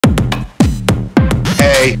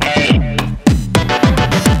Hey.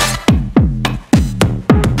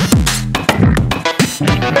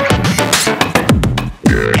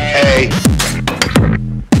 Hey.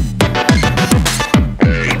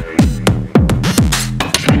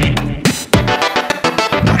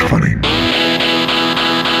 Not funny.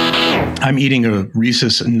 I'm eating a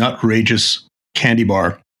Reese's Nutrageous candy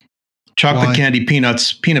bar. Chocolate candy,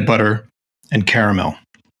 peanuts, peanut butter, and caramel.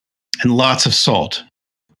 And lots of salt.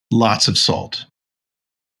 Lots of salt.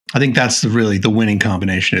 I think that's really the winning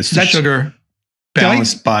combination. It's the sugar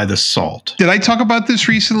balanced by the salt. Did I talk about this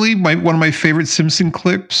recently? One of my favorite Simpson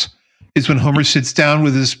clips is when Homer sits down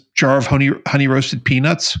with his jar of honey roasted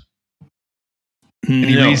peanuts. And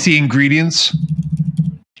he reads the ingredients.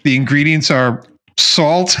 The ingredients are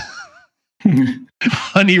salt,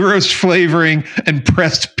 honey roast flavoring, and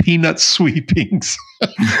pressed peanut sweepings.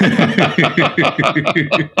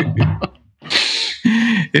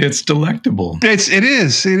 It's delectable. It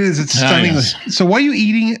is. It's stunning. Nice. So why are you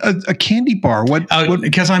eating a candy bar? What?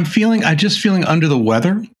 Because I'm just feeling under the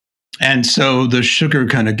weather. And so the sugar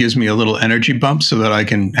kind of gives me a little energy bump so that I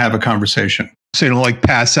can have a conversation. So you don't like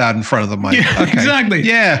pass out in front of the mic. Yeah, okay. Exactly.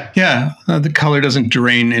 Yeah. Yeah. The color doesn't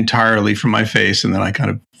drain entirely from my face, and then I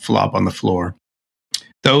kind of flop on the floor.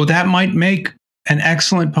 Though that might make an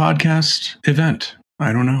excellent podcast event.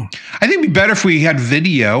 I don't know. I think it'd be better if we had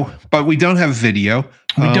video, but we don't have video.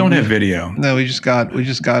 We don't have video. No, we just got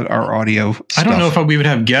our audio stuff. I don't know if we would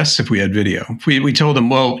have guests if we had video. If we told them,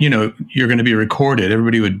 well, you're going to be recorded,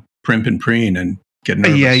 everybody would primp and preen and get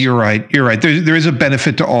nervous. Yeah, you're right. There is a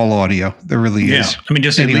benefit to all audio. There really is. I mean,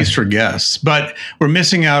 just at least for guests. But we're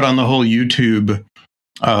missing out on the whole YouTube,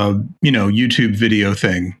 YouTube video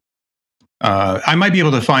thing. I might be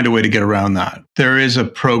able to find a way to get around that. There is a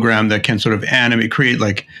program that can sort of create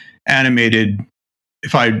like animated.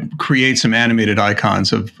 If I create some animated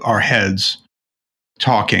icons of our heads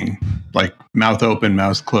talking, like mouth open,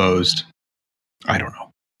 mouth closed. I don't know.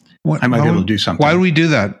 I might be able to do something. Why do we do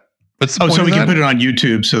that? What's the point so of we that? can put it on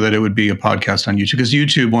YouTube so that it would be a podcast on YouTube, because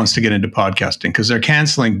YouTube wants to get into podcasting because they're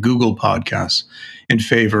canceling Google Podcasts in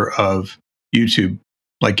favor of YouTube,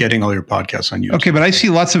 like getting all your podcasts on YouTube. Okay, but I see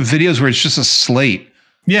lots of videos where it's just a slate.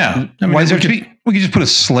 Yeah. I mean, why is there we could just put a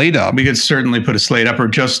slate up. We could certainly put a slate up, or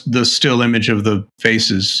just the still image of the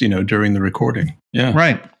faces, during the recording. Yeah.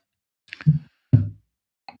 Right.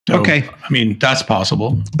 So, okay. I mean, that's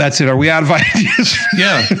possible. That's it. Are we out of ideas?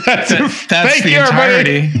 Yeah. that's Thank the you,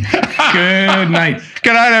 entirety. Good night.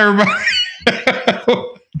 Good night, everybody.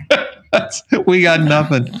 We got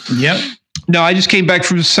nothing. Yep. No, I just came back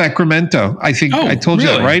from Sacramento. I think I told you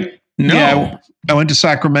that, right? No. Yeah, I went to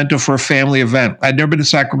Sacramento for a family event. I'd never been to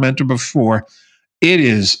Sacramento before. It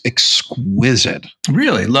is exquisite.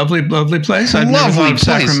 Really? Lovely, lovely place? I've Lovely never thought of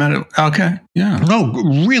place. Sacramento. Okay. Yeah. No,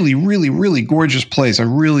 really, really, really gorgeous place. I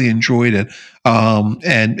really enjoyed it.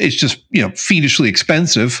 And it's just, fiendishly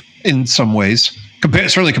expensive in some ways,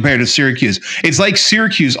 certainly compared to Syracuse. It's like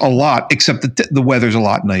Syracuse a lot, except that the weather's a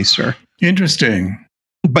lot nicer. Interesting.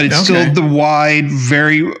 But it's still the wide,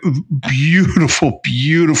 very beautiful,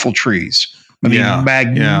 beautiful trees. I mean,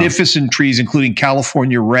 magnificent trees, including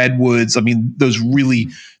California redwoods. I mean, those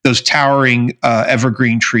towering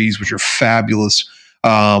evergreen trees, which are fabulous.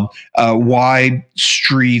 Wide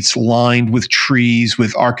streets lined with trees,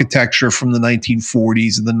 with architecture from the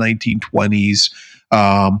 1940s and the 1920s.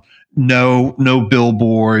 No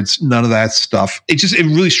billboards, none of that stuff. It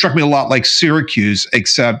really struck me a lot like Syracuse,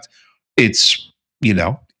 except it's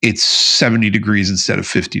 70 degrees instead of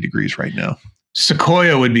 50 degrees right now.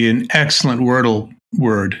 Sequoia would be an excellent Wordle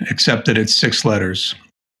word, except that it's 6 letters.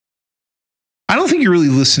 I don't think you're really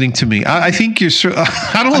listening to me. I think you're.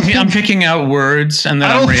 I'm picking out words and then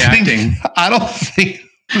I'm reacting. I don't think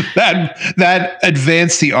that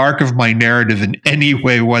advanced the arc of my narrative in any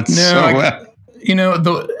way whatsoever.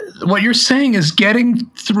 No, what you're saying is getting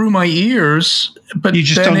through my ears, but you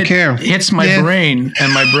just don't care. It hits my brain,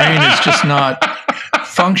 and my brain is just not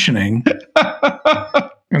functioning.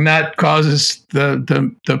 And that causes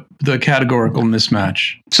the categorical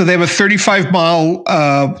mismatch. So they have a 35-mile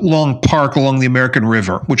long park along the American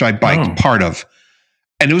River, which I biked part of.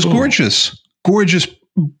 And it was gorgeous,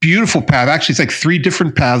 beautiful path. Actually, it's like 3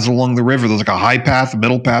 different paths along the river. There's like a high path, a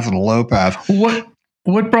middle path, and a low path.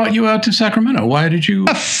 What brought you out to Sacramento? Why did you?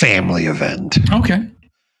 A family event. Okay.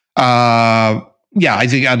 Yeah, I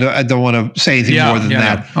think I don't want to say anything more than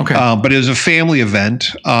that. Yeah. Okay. But it was a family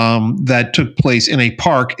event that took place in a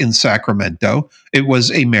park in Sacramento. It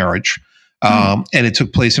was a marriage, and it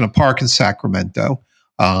took place in a park in Sacramento.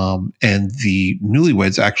 And the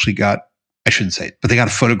newlyweds actually I shouldn't say it, but they got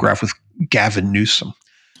a photograph with Gavin Newsom.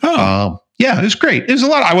 Yeah, it was great. It was a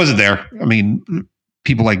lot. I wasn't there. I mean,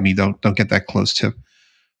 people like me don't get that close to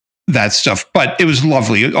that stuff. But it was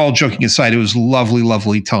lovely. All joking aside, it was lovely,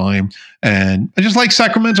 lovely time. And I just like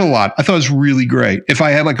Sacramento a lot. I thought it was really great. If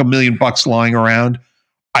I had like $1 million lying around,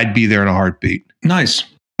 I'd be there in a heartbeat. Nice.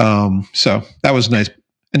 So that was nice.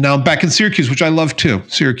 And now I'm back in Syracuse, which I love too.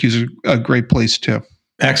 Syracuse is a great place too.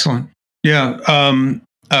 Excellent. Yeah.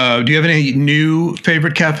 Do you have any new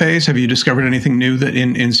favorite cafes? Have you discovered anything new that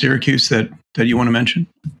in Syracuse that you want to mention?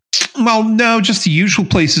 Well, no, just the usual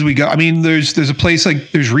places we go. I mean, there's a place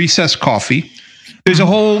like there's Recess Coffee. There's a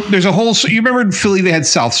whole. So you remember in Philly they had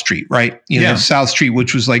South Street, right? You know, South Street,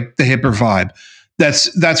 which was like the hipper vibe.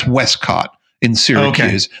 That's Westcott in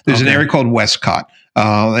Syracuse. Okay. There's an area called Westcott,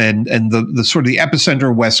 and the sort of the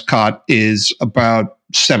epicenter of Westcott is about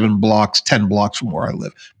 10 blocks from where I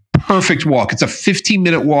live. Perfect walk. It's a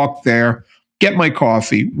 15-minute walk there. Get my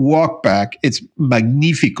coffee, walk back. It's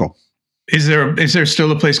magnifico. Is there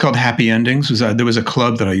still a place called Happy Endings? There was a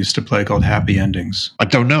club that I used to play called Happy Endings. I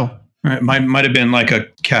don't know. It might have been like a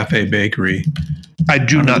cafe bakery. I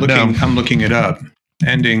do not know. I'm looking it up.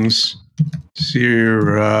 Endings,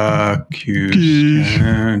 Syracuse.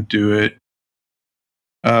 Do it.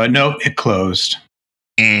 No, it closed.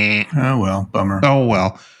 Oh well, bummer. Oh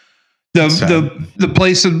well. The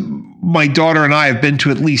place that my daughter and I have been to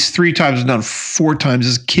at least 3 times, not 4 times,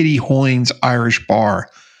 is Kitty Hoyne's Irish Bar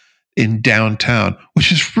in downtown,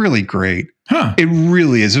 which is really great. Huh. It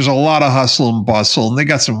really is. There's a lot of hustle and bustle, and they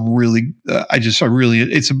got some really.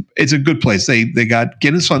 It's a good place. They got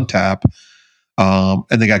Guinness on tap,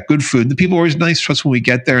 and they got good food. And the people are always nice to us when we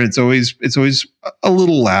get there. And it's always a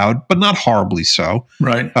little loud, but not horribly so.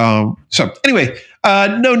 Right. So anyway,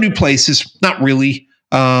 no new places. Not really.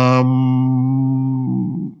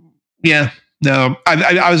 Yeah. No,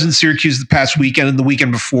 I was in Syracuse the past weekend, and the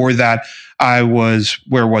weekend before that, where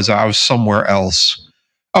was I? I was somewhere else.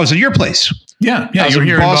 I was at your place. Yeah. You were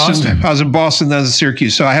here in Boston. I was in Boston, then I was in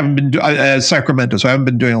Syracuse. So I haven't been Sacramento. So I haven't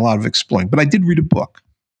been doing a lot of exploring, but I did read a book.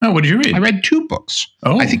 Oh, what did you read? I read 2 books.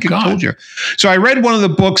 Oh, I think I told you. So I read one of the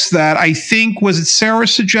books that I think was it Sarah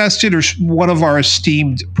suggested or one of our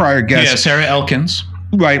esteemed prior guests. Yeah, Sarah Elkins.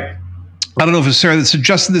 Right. I don't know if it's Sarah that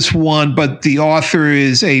suggested this one, but the author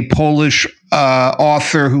is a Polish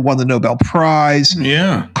author who won the Nobel Prize.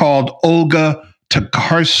 Yeah. Called Olga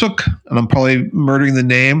Tokarczuk, and I'm probably murdering the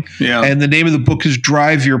name. Yeah. And the name of the book is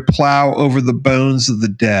Drive Your Plow Over the Bones of the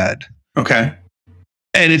Dead. Okay.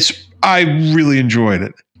 And I really enjoyed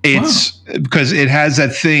it. It's because it has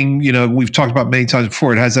that thing, we've talked about many times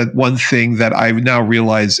before. It has that one thing that I now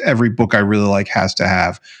realize every book I really like has to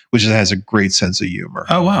have, which is it has a great sense of humor.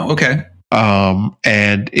 Oh, wow. Okay.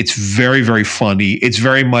 And it's very, very funny. It's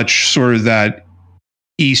very much sort of that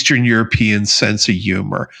Eastern European sense of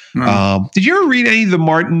humor. Did you ever read any of the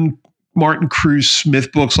Martin Cruz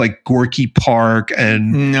Smith books like Gorky Park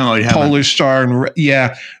and Polar Star? And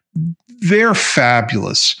they're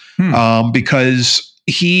fabulous because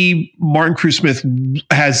Martin Cruz Smith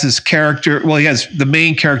has this character. Well, he has the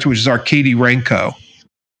main character, which is Arkady Renko.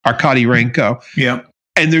 Yeah.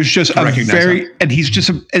 And there's just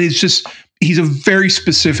he's a very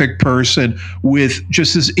specific person with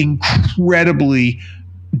just this incredibly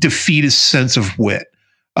defeatist sense of wit.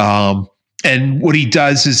 And what he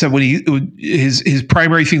does is that when his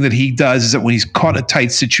primary thing that he does is that when he's caught in a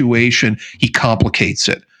tight situation, he complicates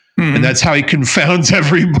it. Mm-hmm. And that's how he confounds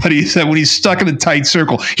everybody, is that when he's stuck in a tight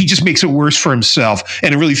circle, he just makes it worse for himself.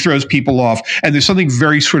 And it really throws people off. And there's something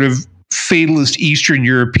very sort of fatalist Eastern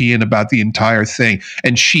European about the entire thing.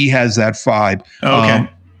 And she has that vibe. Okay.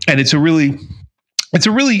 And it's a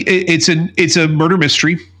murder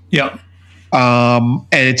mystery. Yeah. And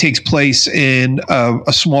it takes place in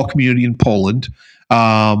a small community in Poland.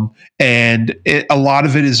 And a lot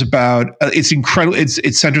of it is about, it's incredible.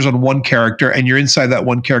 It centers on one character, and you're inside that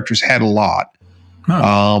one character's head a lot.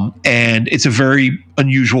 Huh. And it's a very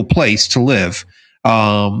unusual place to live.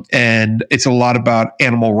 And it's a lot about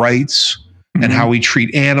animal rights and how we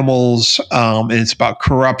treat animals. And it's about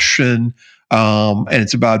corruption. And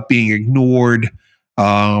it's about being ignored.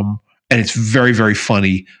 And it's very, very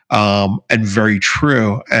funny, and very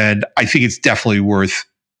true. And I think it's definitely worth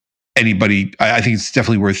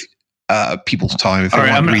people's time if they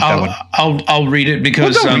want to read that one. I'll read it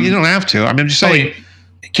because you don't have to. I mean, I'm just saying.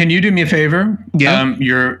 Can you do me a favor? Yeah.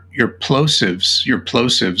 Your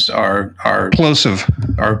plosives are plosive.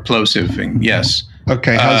 Yes.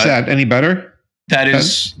 Okay. How's that? Any better? That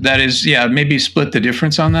is. Yeah. Maybe split the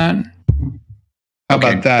difference on that. How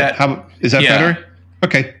about that? Is that better?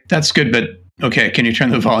 Okay. That's good, but okay. Can you turn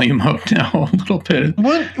the volume up now a little bit?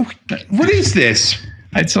 What is this?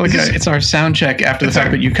 It's like it's our sound check after the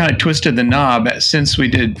fact, but you kind of twisted the knob since we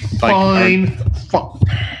did. Like, fine.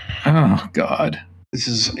 Oh God, this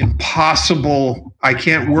is impossible. I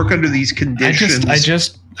can't work under these conditions. I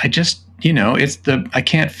just, it's I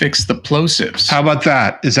can't fix the plosives. How about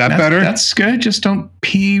that? Is that better? That's good. Just don't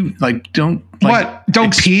pee. Don't what? Don't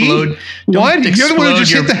explode. Pee? What? You're the one who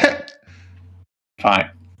just hit the head.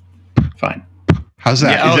 Fine. How's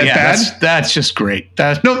that? Is that bad? That's just great.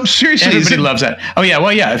 No, seriously, everybody loves that. Oh yeah,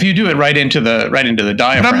 well yeah. If you do it right into the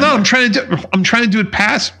diaphragm. But I'm trying to do it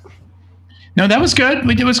past. No, that was good.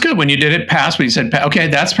 It was good when you did it past. When you said, okay,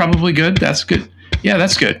 that's probably good. That's good. Yeah,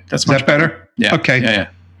 that's good. That's much better. Yeah. Okay. Yeah.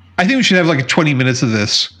 I think we should have like 20 minutes of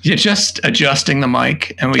this. Yeah, just adjusting the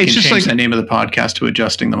mic, and we can change the name of the podcast to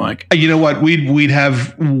adjusting the mic. You know what? We'd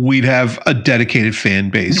have a dedicated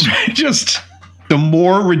fan base. Just the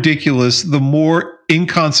more ridiculous, the more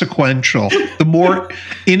inconsequential, the more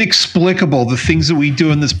inexplicable the things that we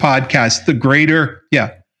do in this podcast, the greater.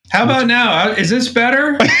 Yeah. How about now? Is this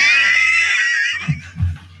better?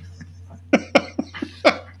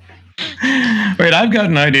 Wait, I've got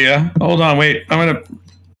an idea. Hold on, wait. What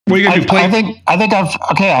are you gonna do? I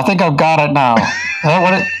think I've got it now.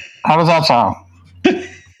 How does that sound?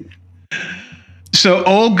 So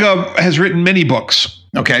Olga has written many books.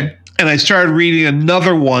 Okay. And I started reading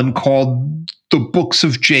another one called The Books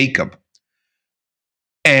of Jacob.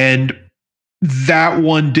 And that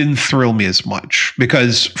one didn't thrill me as much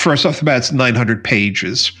because first off the bat, it's 900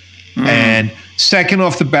 pages. And second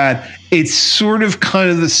off the bat, it's sort of kind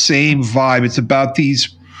of the same vibe. It's about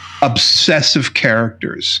these obsessive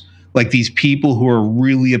characters, like these people who are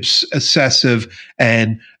really obsessive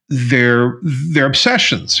and their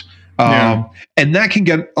obsessions. And that can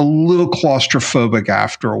get a little claustrophobic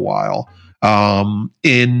after a while.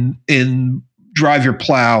 In Drive Your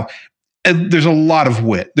Plow, and there's a lot of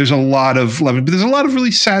wit. There's a lot of loving, but there's a lot of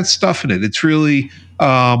really sad stuff in it. It's really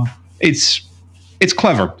it's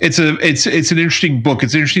clever. It's an interesting book.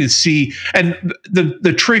 It's interesting to see. And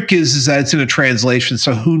the trick is that it's in a translation,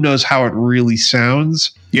 so who knows how it really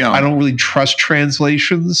sounds. Yeah. I don't really trust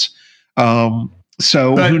translations. Who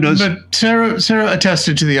knows? But Sarah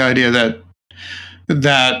attested to the idea that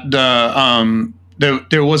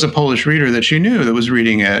there was a Polish reader that she knew that was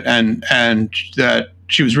reading it, and that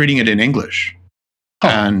she was reading it in English,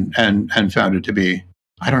 and found it to be.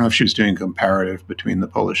 I don't know if she was doing a comparative between the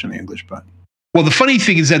Polish and the English, but. Well, the funny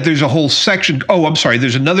thing is that there's a whole section. Oh, I'm sorry.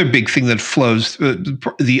 There's another big thing that flows.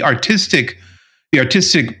 The artistic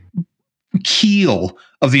keel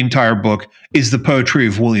of the entire book is the poetry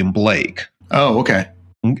of William Blake. Oh, okay.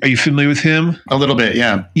 Are you familiar with him? A little bit,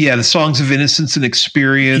 yeah. Yeah, the Songs of Innocence and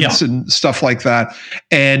Experience and stuff like that.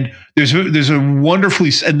 And there's a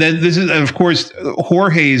wonderfully, and then this is, and of course,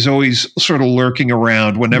 Jorge is always sort of lurking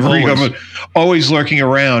around whenever you go, always lurking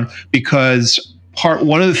around because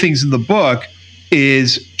one of the things in the book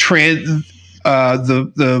is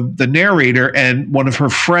the narrator and one of her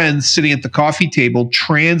friends sitting at the coffee table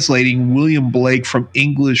translating William Blake from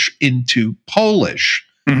English into Polish.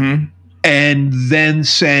 Mm-hmm. And then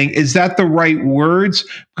saying, is that the right words?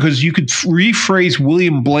 Because you could rephrase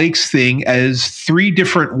William Blake's thing as three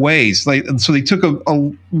different ways. And so they took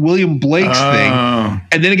a William Blake's thing,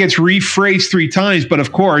 and then it gets rephrased three times. But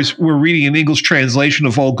of course, we're reading an English translation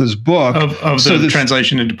of Olga's book. Of the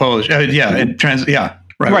translation into Polish.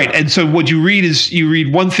 Right. And so what you read is you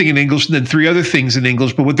read one thing in English and then three other things in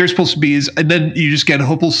English. But what they're supposed to be is, and then you just get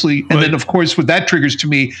hopelessly. And then, of course, what that triggers to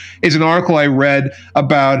me is an article I read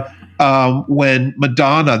about when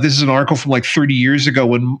Madonna, this is an article from like 30 years ago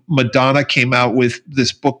when Madonna came out with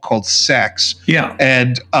this book called Sex. Yeah.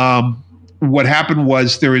 And what happened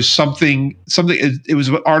was there was something, it was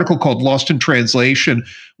an article called Lost in Translation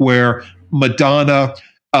where Madonna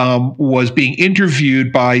was being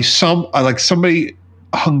interviewed by somebody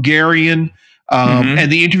Hungarian.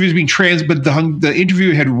 And the interview was being but the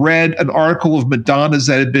interviewer had read an article of Madonna's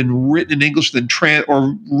that had been written in English,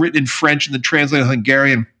 or written in French and then translated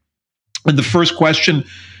Hungarian. And the first question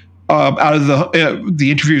out of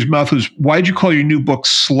the interviewer's mouth was, "Why'd you call your new book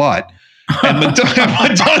Slut?" And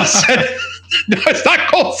Madonna said, "No, it's not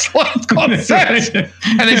called Slut. It's called Sex." And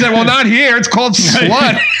they said, "Well, not here. It's called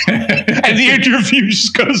Slut." And the interview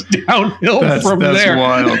just goes downhill from there.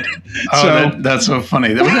 That's wild. That's so funny.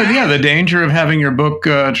 Yeah, the danger of having your book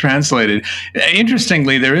translated.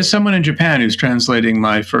 Interestingly, there is someone in Japan who's translating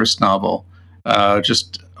my first novel,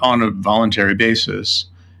 just on a voluntary basis.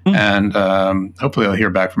 And hopefully I'll hear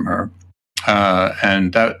back from her.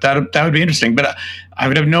 And that would be interesting. But I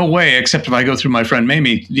would have no way, except if I go through my friend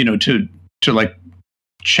Mamie, to like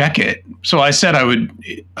check it. So I said I would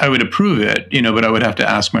approve it, but I would have to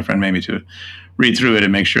ask my friend Mamie to read through it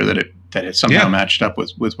and make sure that it somehow matched up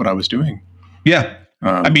with what I was doing. Yeah.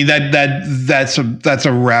 I mean, that's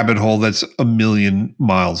a rabbit hole that's a million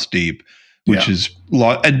miles deep, which is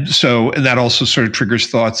and that also sort of triggers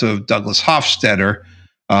thoughts of Douglas Hofstadter,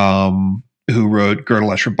 who wrote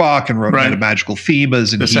Gödel, Escher, Bach, and wrote Metamagical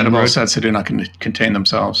Themas, and the set of all sets that do not contain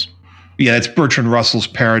themselves. Yeah, it's Bertrand Russell's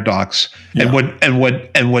paradox. Yeah. And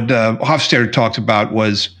what Hofstadter talked about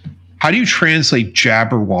was, how do you translate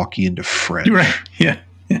Jabberwocky into French? Right. Yeah.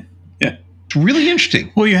 It's really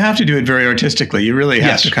interesting. Well, you have to do it very artistically. You really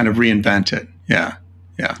have to kind of reinvent it. Yeah.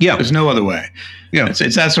 There's no other way. Yeah.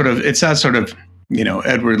 It's that sort of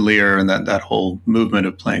Edward Lear and that whole movement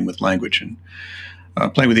of playing with language and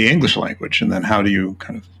playing with the English language, and then how do you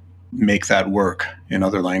kind of make that work in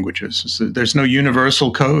other languages? So there's no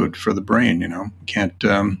universal code for the brain. You can't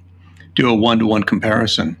do a one-to-one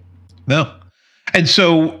comparison. No. And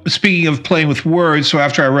so, speaking of playing with words, so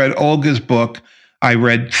after I read Olga's book, I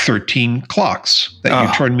read 13 Clocks that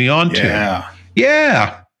you turned me on to.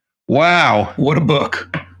 Yeah. Wow. What a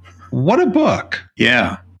book.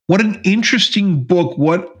 Yeah. What an interesting book.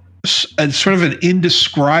 What sort of an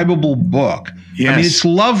indescribable book. Yes. I mean,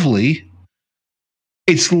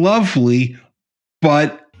 it's lovely,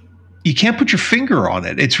 but you can't put your finger on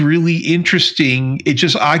it. It's really interesting. It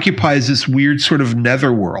just occupies this weird sort of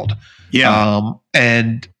netherworld. Yeah.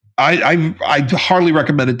 And I hardly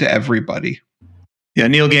recommend it to everybody. Yeah,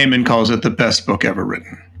 Neil Gaiman calls it the best book ever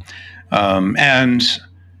written. And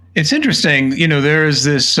it's interesting, there is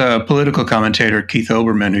this political commentator, Keith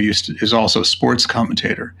Olbermann, who is also a sports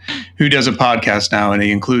commentator, who does a podcast now, and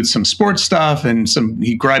he includes some sports stuff and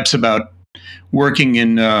he gripes about working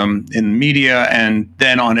in media, and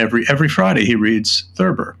then on every Friday he reads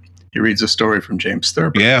Thurber. He reads a story from James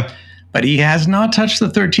Thurber. Yeah. But he has not touched the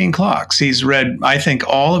 13 Clocks. He's read, I think,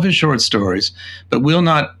 all of his short stories, but will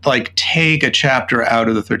not take a chapter out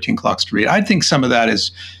of the 13 Clocks to read. I think some of that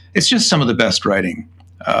it's just some of the best writing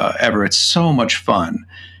ever. It's so much fun.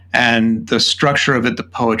 And the structure of it, the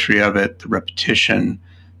poetry of it, the repetition,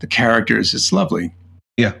 the characters, it's lovely.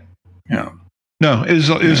 Yeah. Yeah. No, it was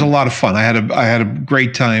a lot of fun. I had a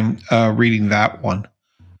great time reading that one.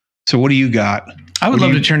 So what do you got? I would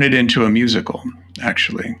love to turn it into a musical,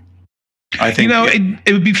 actually. I think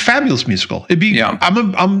it would be a fabulous musical. It'd be. Yeah.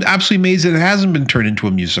 I'm absolutely amazed that it hasn't been turned into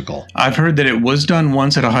a musical. I've heard that it was done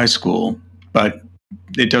once at a high school, but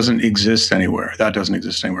it doesn't exist anywhere. That doesn't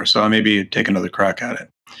exist anywhere. So I maybe take another crack at it.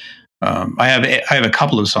 I have a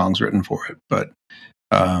couple of songs written for it, but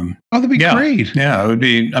that'd be great. Yeah, it would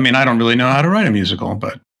be. I mean, I don't really know how to write a musical,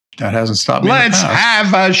 but that hasn't stopped me. Let's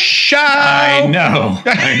have a show. I know.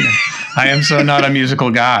 I am so not a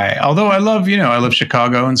musical guy. Although I love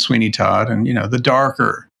Chicago and Sweeney Todd and the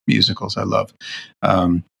darker musicals I love.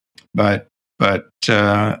 But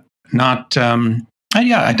not.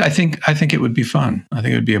 I think it would be fun. I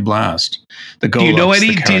think it would be a blast. Do you know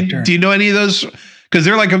any? Do you know any of those? Because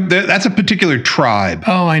that's a particular tribe.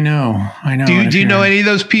 Oh, I know. Do you know any of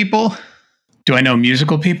those people? Do I know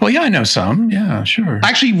musical people? Yeah, I know some. Yeah, sure.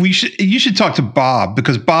 Actually, you should talk to Bob,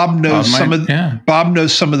 because Bob knows Bob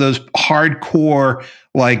knows some of those hardcore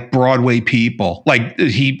Broadway people. I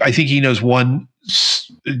think he knows one.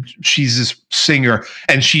 She's this singer,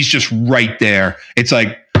 and she's just right there. It's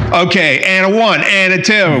like, okay, and a 1 and a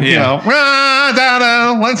 2.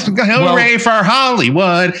 Let's hooray for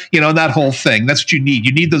Hollywood. That whole thing. That's what you need.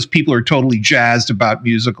 You need those people who are totally jazzed about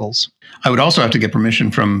musicals. I would also have to get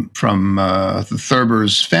permission from the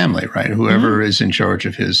Thurber's family, right? Whoever is in charge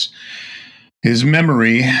of his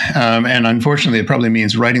memory. And unfortunately, it probably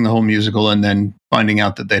means writing the whole musical and then finding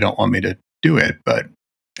out that they don't want me to do it. But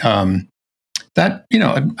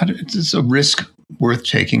it's a risk worth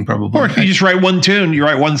taking, probably. Or if you just write one tune, you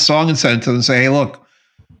write one song and send it to them and say, hey, look,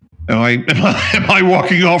 am I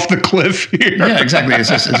walking off the cliff here? Yeah, exactly. Is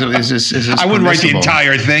this I wouldn't write the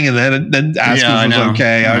entire thing and then ask if it was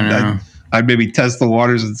okay. I'd maybe test the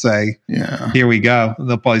waters and say, here we go. And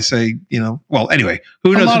they'll probably say, well, anyway,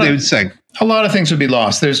 who knows what they would say? A lot of things would be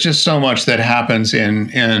lost. There's just so much that happens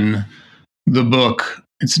in the book.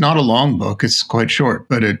 It's not a long book. It's quite short,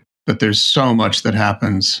 but there's so much that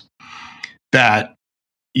happens that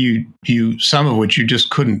you some of which you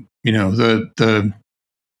just couldn't, a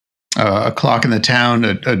clock in the town,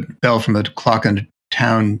 a bell from the clock in the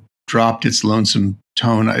town dropped its lonesome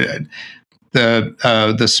tone.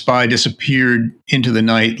 The spy disappeared into the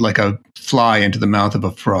night like a fly into the mouth of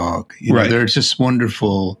a frog. There's just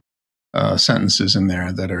wonderful sentences in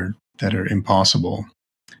there that are impossible.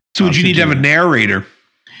 So would you need to have a narrator?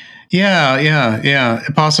 Yeah,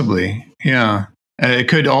 possibly. Yeah. It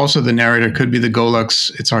could also, the narrator could be the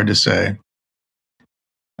Golux. It's hard to say.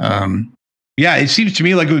 Yeah, it seems to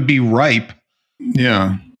me like it would be ripe.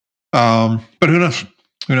 Yeah. But who knows?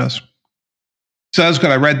 Who knows? So that's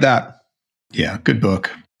good. I read that. Yeah, good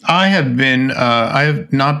book. I have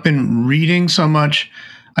not been reading so much.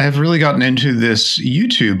 I have really gotten into this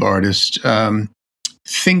YouTube artist,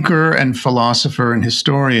 thinker and philosopher and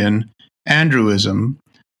historian, Andrewism.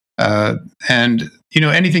 And,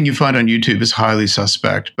 anything you find on YouTube is highly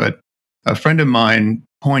suspect. But a friend of mine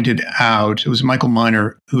pointed out, it was Michael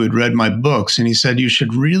Miner who had read my books, and he said, you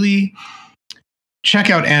should really check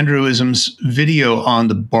out Andrewism's video on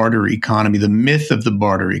the barter economy, the myth of the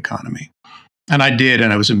barter economy. And I did,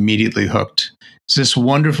 and I was immediately hooked. It's this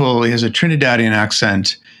wonderful, he has a Trinidadian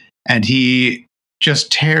accent, and he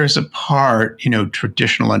just tears apart,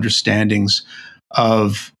 traditional understandings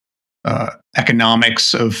of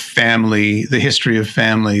economics, of family, the history of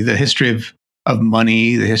family, the history of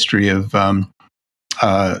money, the history of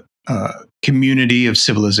community, of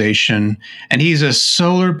civilization. And he's a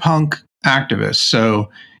solar punk activist. So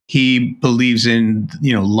he believes in,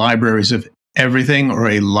 libraries of everything, or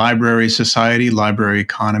a library society, library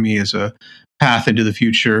economy as a path into the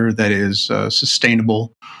future that is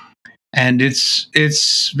sustainable. And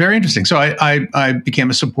it's very interesting. So I became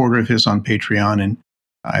a supporter of his on Patreon, and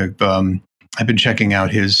I've been checking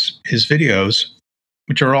out his videos,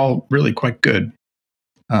 which are all really quite good.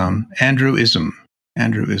 Andrewism.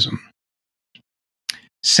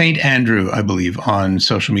 Saint Andrew, I believe, on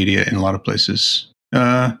social media in a lot of places.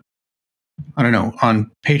 I don't know.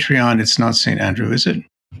 On Patreon, it's not Saint Andrew, is it?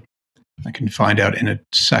 I can find out in a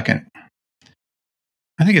second.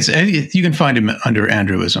 I think you can find him under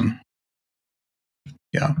Andrewism.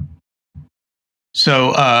 Yeah.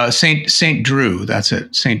 So Saint Drew, that's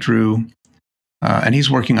it. Saint Drew, and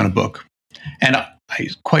he's working on a book, and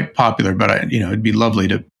he's quite popular. But it'd be lovely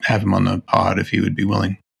to have him on the pod if he would be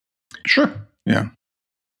willing. Sure. Yeah.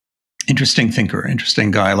 Interesting thinker, interesting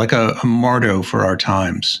guy, like a Mardo for our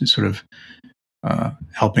times. He's sort of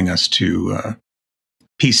helping us to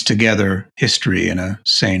piece together history in a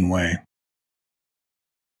sane way.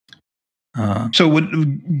 So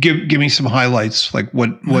give me some highlights, like what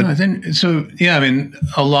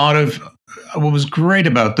a lot of what was great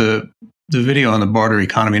about the video on the barter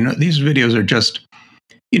economy. These videos are just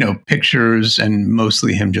pictures and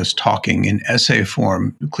mostly him just talking in essay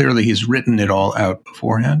form. Clearly he's written it all out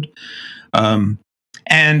beforehand.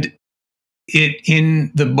 And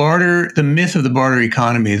in the myth of the barter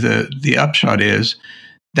economy, the upshot is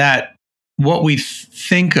that what we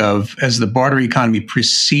think of as the barter economy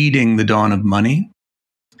preceding the dawn of money,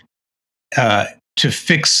 to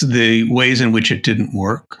fix the ways in which it didn't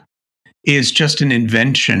work, is just an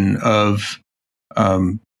invention of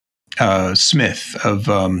Smith, of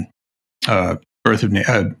Birth of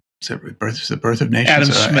Nations,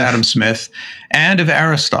 Adam Smith, and of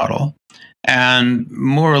Aristotle, and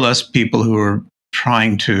more or less people who are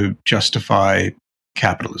trying to justify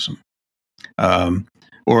capitalism.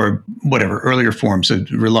 Or whatever, earlier forms of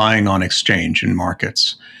relying on exchange and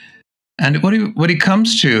markets. And what he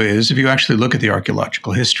comes to is, if you actually look at the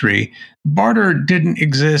archaeological history, barter didn't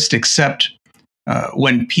exist except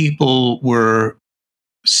when people were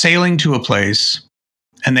sailing to a place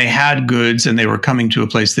and they had goods and they were coming to a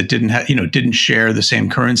place that didn't share the same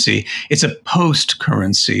currency. It's a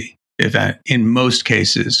post-currency event in most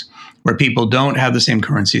cases, where people don't have the same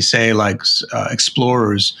currency. Say, like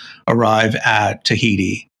explorers arrive at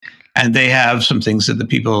Tahiti, and they have some things that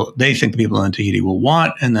they think the people in Tahiti will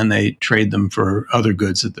want, and then they trade them for other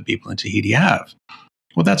goods that the people in Tahiti have.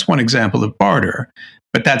 Well, that's one example of barter,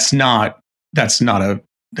 but that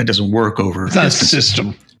doesn't work over. It's not a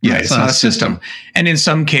system. Yeah, it's not a system. And in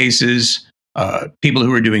some cases, people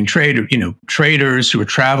who are doing trade, traders who are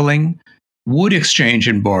traveling, would exchange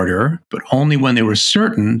and barter, but only when they were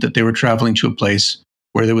certain that they were traveling to a place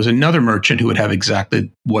where there was another merchant who would have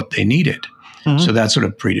exactly what they needed. Mm-hmm. So that's sort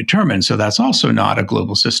of predetermined. So that's also not a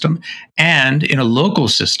global system. And in a local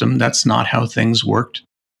system, that's not how things worked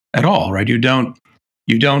at all, right? You don't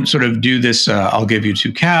sort of do this, I'll give you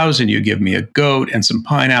 2 cows and you give me a goat and some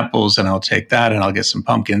pineapples and I'll take that and I'll get some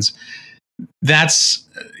pumpkins. That's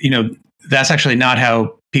actually not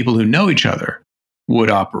how people who know each other would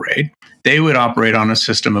operate. They would operate on a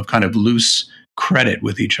system of kind of loose credit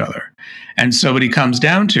with each other. And so what he comes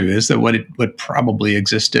down to is that what probably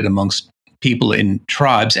existed amongst people in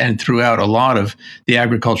tribes and throughout a lot of the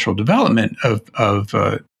agricultural development of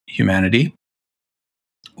humanity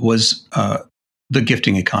was the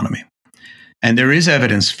gifting economy. And there is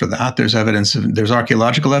evidence for that. There's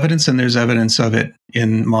archaeological evidence, and there's evidence of it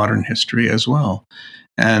in modern history as well.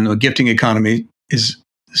 And the gifting economy is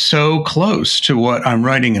so close to what I'm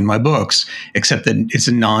writing in my books, except that it's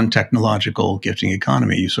a non-technological gifting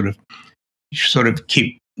economy. You sort of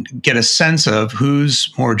get a sense of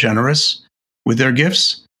who's more generous with their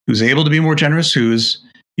gifts, who's able to be more generous, who is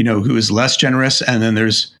less generous, and then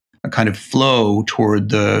there's a kind of flow toward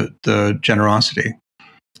the generosity.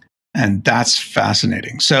 And that's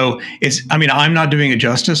fascinating. So I'm not doing it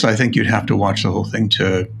justice. I think you'd have to watch the whole thing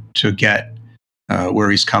to get where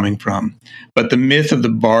he's coming from. But the myth of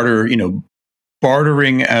the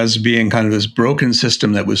bartering as being kind of this broken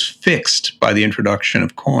system that was fixed by the introduction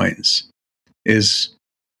of coins is,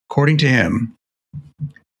 according to him,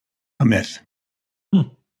 a myth.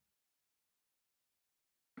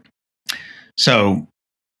 So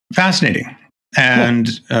fascinating. And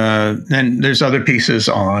then there's other pieces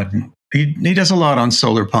on, he does a lot on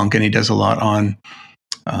solar punk, and he does a lot on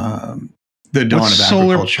the dawn of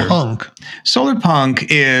agriculture. Solar punk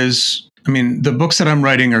is, the books that I'm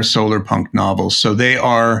writing are solar punk novels. So they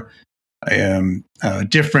are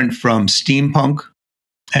different from steampunk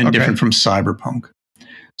and different from cyberpunk.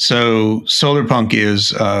 So solar punk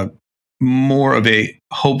is more of a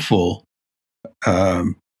hopeful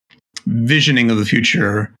visioning of the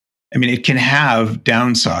future. It can have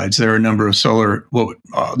downsides. There are a number of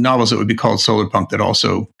novels that would be called solar punk that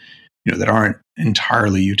also, that aren't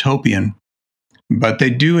entirely utopian, but they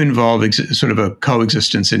do involve sort of a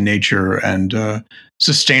coexistence in nature and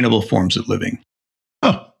sustainable forms of living.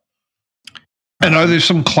 Oh. And are there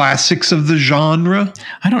some classics of the genre?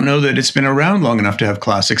 I don't know that it's been around long enough to have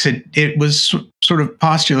classics. It was sort of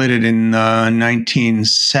postulated in the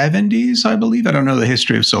 1970s, I believe. I don't know the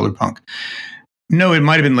history of solar punk. No, it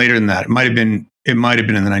might have been later than that. It might have been in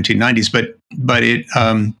the 1990s, but it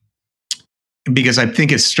because I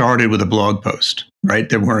think it started with a blog post, right?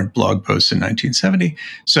 There weren't blog posts in 1970.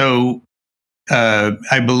 So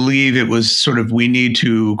I believe it was sort of, we need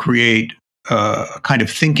to create a kind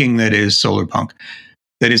of thinking that is solar punk,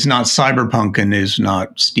 that is not cyberpunk and is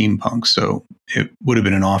not steampunk. So it would have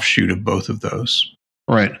been an offshoot of both of those.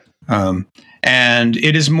 Right. And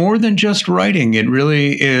it is more than just writing. It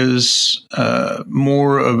really is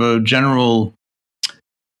more of a general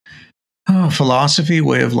philosophy,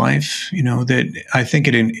 way of life, that I think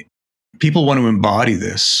people want to embody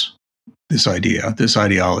this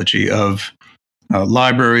ideology of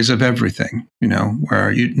libraries of everything,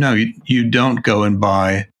 where you don't go and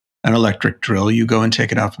buy an electric drill, you go and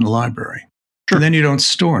take it out from the library. Sure. And then you don't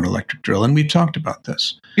store an electric drill. And we've talked about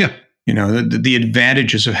this. Yeah. The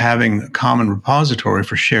advantages of having a common repository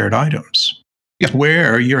for shared items,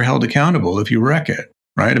 where you're held accountable if you wreck it,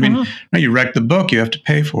 right? You wreck the book, you have to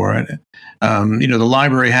pay for it. The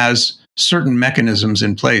library has certain mechanisms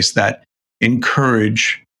in place that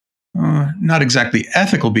encourage not exactly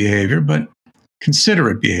ethical behavior, but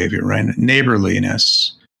considerate behavior, right?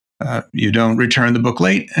 Neighborliness. You don't return the book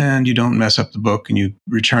late, and you don't mess up the book, and you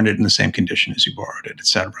return it in the same condition as you borrowed it,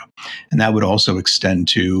 etc. And that would also extend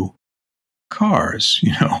to cars,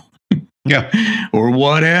 or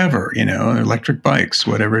whatever, electric bikes,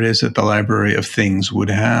 whatever it is that the Library of Things would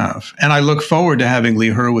have. And I look forward to having Lee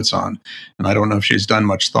Hurwitz on. And I don't know if she's done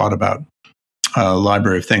much thought about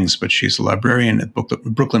Library of Things, but she's a librarian at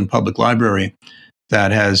Brooklyn Public Library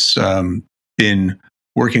that has been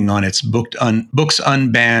working on its Books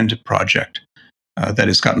Unbanned project that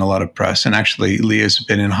has gotten a lot of press. And actually, Lee has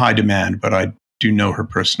been in high demand, but I do know her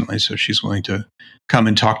personally, so she's willing to come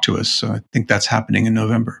and talk to us. So I think that's happening in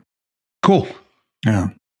November. Cool. Yeah.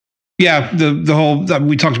 Yeah. The whole,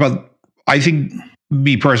 we talked about, I think,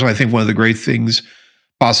 me personally, I think one of the great things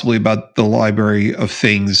possibly about the Library of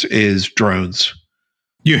Things is drones.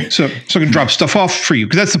 Yeah. So I can drop stuff off for you.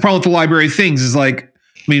 Because that's the problem with the Library of Things is like,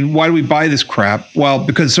 why do we buy this crap? Well,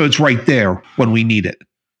 because it's right there when we need it.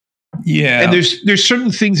 Yeah. And there's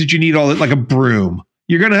certain things that you need, like a broom.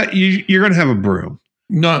 You're gonna have a broom.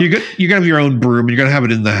 No, you're gonna have your own broom, and you're gonna have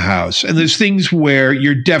it in the house. And there's things where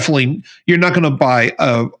you're not gonna buy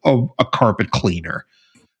a carpet cleaner,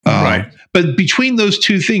 right? But between those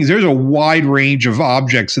two things, there's a wide range of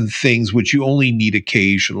objects and things which you only need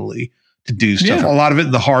occasionally to do stuff. Yeah. A lot of it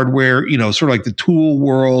in the hardware, sort of like the tool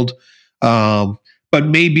world. But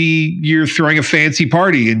maybe you're throwing a fancy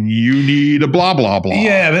party and you need a blah, blah, blah.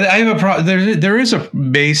 Yeah, but I have a problem. There is a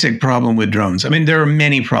basic problem with drones. There are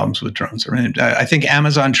many problems with drones. I think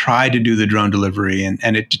Amazon tried to do the drone delivery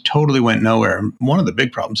and it totally went nowhere. One of the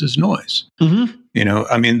big problems is noise. Mm-hmm.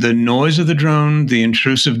 The noise of the drone, the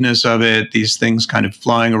intrusiveness of it, these things kind of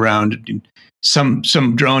flying around, some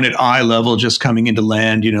drone at eye level just coming into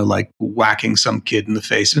land, like whacking some kid in the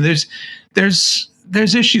face.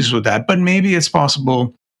 There's issues with that, but maybe it's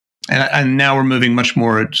possible And now we're moving much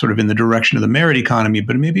more sort of in the direction of the merit economy,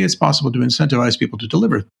 but maybe it's possible to incentivize people to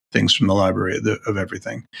deliver things from the library of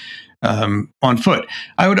everything on foot.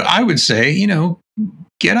 I would say,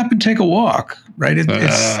 get up and take a walk, right? It's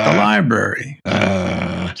the library.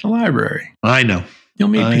 It's the library. I know. You'll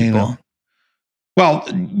meet people. Know. Well,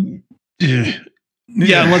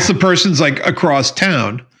 yeah, unless the person's like across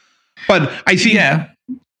town. But I think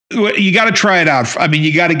you got to try it out. I mean,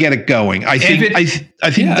 you got to get it going. I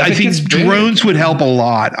think drones would help a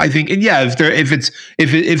lot. I think, and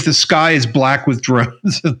if the sky is black with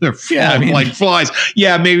drones and they're flying like flies,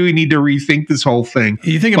 maybe we need to rethink this whole thing.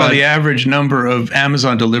 You think about the average number of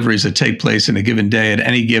Amazon deliveries that take place in a given day at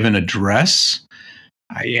any given address.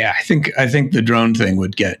 I think the drone thing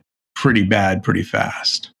would get pretty bad pretty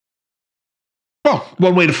fast. Well,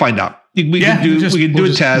 one way to find out. We can do a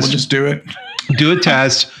test. We'll just do it. Do a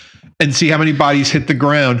test and see how many bodies hit the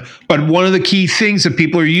ground. But one of the key things that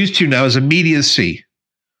people are used to now is immediacy.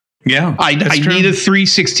 Yeah, I need a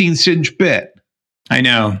 3/16" bit. I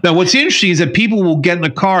know. Now, what's interesting is that people will get in a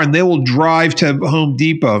car and they will drive to Home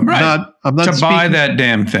Depot. Right. I'm not to buy that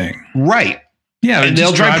damn thing. Right. Yeah, and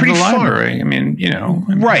they'll drive pretty far. I mean,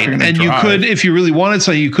 right. And you could, if you really wanted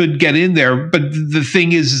something, you could get in there. But the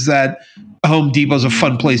thing is that Home Depot is a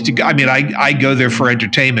fun place to go. I mean, I go there for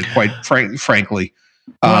entertainment, quite frankly.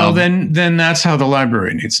 Well, then that's how the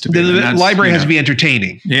library needs to be. The library has to be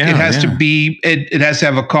entertaining. Yeah, it has to be. It has to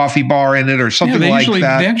have a coffee bar in it or something like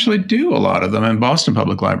that. They actually do a lot of them, and Boston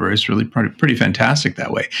Public Library is really pretty fantastic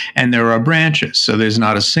that way. And there are branches, so there's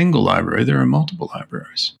not a single library. There are multiple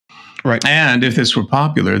libraries. Right. And if this were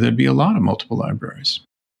popular, there'd be a lot of multiple libraries.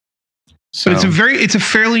 So, but it's a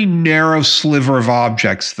fairly narrow sliver of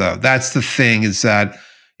objects, though. That's the thing, is that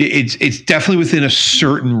it's definitely within a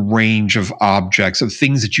certain range of objects, of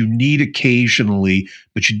things that you need occasionally,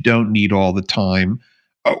 but you don't need all the time.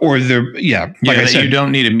 Or I said, you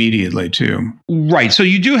don't need immediately too. Right. So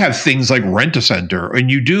you do have things like Rent-A-Center, and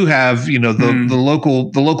you do have,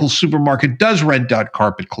 the local supermarket does rent out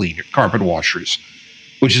carpet washers,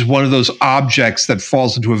 which is one of those objects that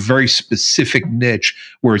falls into a very specific niche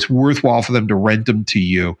where it's worthwhile for them to rent them to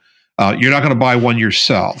you. You're not going to buy one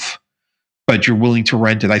yourself, but you're willing to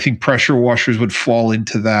rent it. I think pressure washers would fall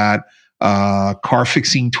into that. Car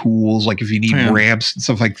fixing tools, like if you need ramps and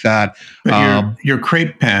stuff like that. But your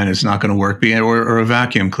crepe pan is not going to work, or a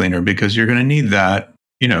vacuum cleaner, because you're going to need that.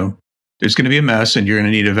 There's going to be a mess, and you're going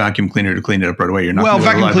to need a vacuum cleaner to clean it up right away. You're not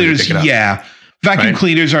vacuum cleaners, Vacuum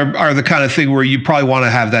cleaners are the kind of thing where you probably want to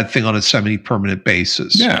have that thing on a semi-permanent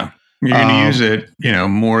basis. Yeah. You're going to use it,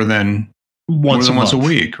 more than once a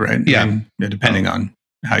week, right? Yeah. I mean, depending on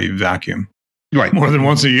how you vacuum. Right. More than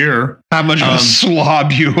once a year. How much of a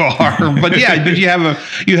slob you are. But but you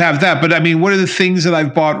have that. But I mean, what are the things that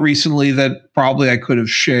I've bought recently that probably I could have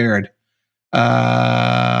shared?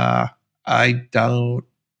 I know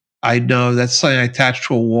that's something I attached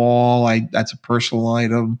to a wall. That's a personal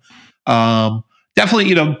item.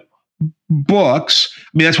 Definitely, books.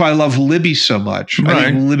 I mean, that's why I love Libby so much. Right.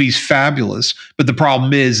 I think Libby's fabulous. But the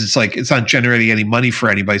problem is, it's not generating any money for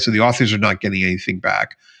anybody, so the authors are not getting anything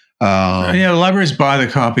back. The libraries buy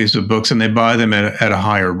the copies of books, and they buy them at a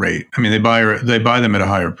higher rate. I mean, they buy them at a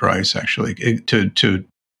higher price, actually, to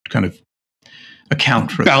kind of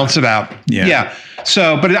account for balance it out. Yeah.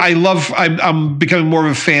 So, but I'm becoming more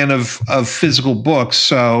of a fan of physical books.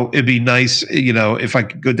 So it'd be nice, if I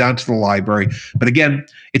could go down to the library. But again,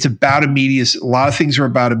 it's about immediacy. A lot of things are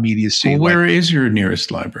about immediacy. Well, where is your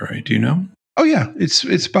nearest library? Do you know? Oh yeah,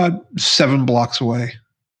 it's about 7 blocks away,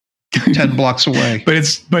 10 blocks away.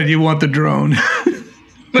 But you want the drone.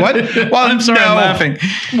 What? Well, I'm sorry, I'm laughing.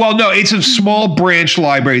 Well, no, it's a small branch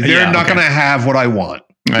library. They're not going to have what I want.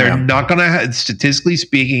 They're not going to, statistically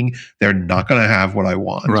speaking, they're not going to have what I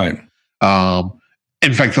want. Right.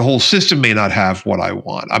 In fact, the whole system may not have what I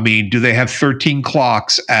want. I mean, do they have 13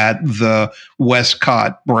 clocks at the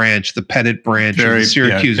Westcott branch, the Pettit branch in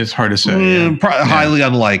Syracuse? It's hard to say. Highly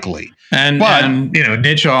unlikely. And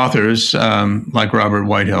niche authors like Robert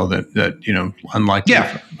Whitehill that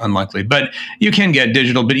unlikely. But you can get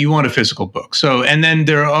digital, but you want a physical book. So, and then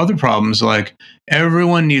there are other problems, like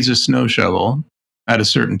everyone needs a snow shovel at a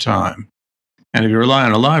certain time. And if you rely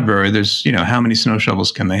on a library, there's, how many snow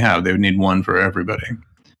shovels can they have? They would need one for everybody.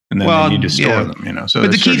 And then they need to store them, So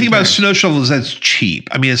but the key thing about snow shovels is that's cheap.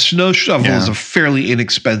 I mean, a snow shovel is a fairly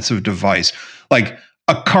inexpensive device. Like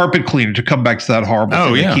a carpet cleaner, to come back to that horrible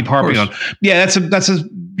thing I keep harping on. Yeah, that's a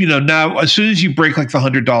now as soon as you break like the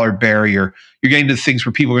 $100 barrier, you're getting to things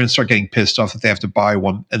where people are going to start getting pissed off that they have to buy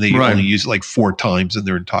one and they only use it like 4 times in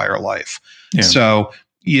their entire life. Yeah. So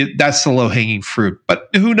that's the low hanging fruit. But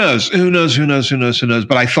who knows? Who knows?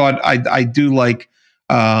 But I thought I do like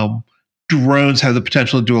drones have the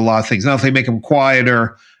potential to do a lot of things. Now, if they make them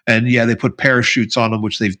quieter, and they put parachutes on them,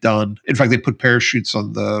 which they've done. In fact, they put parachutes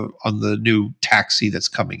on the new taxi that's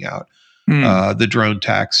coming out, the drone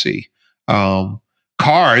taxi.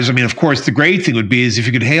 Cars. I mean, of course, the great thing would be is if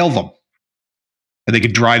you could hail them. And they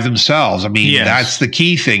could drive themselves. I mean, that's the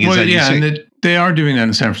key thing. And they are doing that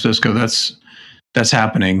in San Francisco. That's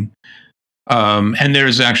happening. And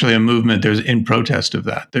there's actually a movement. There's in protest of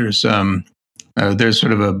that. There's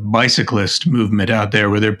sort of a bicyclist movement out there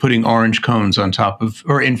where they're putting orange cones on top of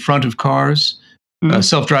or in front of cars,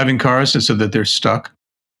 self-driving cars, so that they're stuck.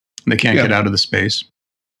 They can't get out of the space.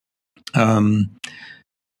 There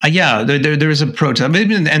is a protest,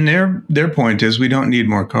 and their point is we don't need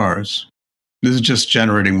more cars. This is just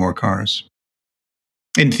generating more cars.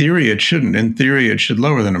 In theory, it shouldn't. In theory, it should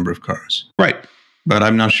lower the number of cars. Right. But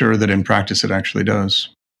I'm not sure that in practice it actually does.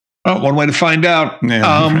 Oh, one way to find out.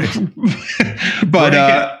 Yeah, but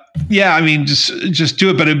I mean, just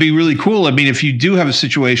do it. But it'd be really cool. I mean, if you do have a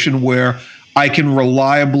situation where I can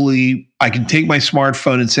take my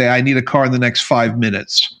smartphone and say, I need a car in the next 5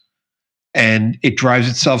 minutes. And it drives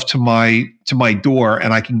itself to my door,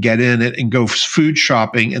 and I can get in it and go food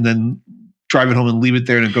shopping, and then drive it home and leave it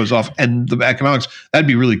there, and it goes off. And the economics, that'd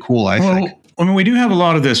be really cool, I think. I mean, we do have a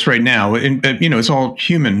lot of this right now. It's all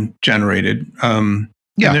human generated.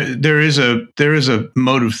 There is a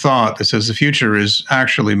mode of thought that says the future is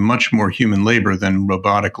actually much more human labor than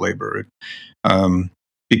robotic labor,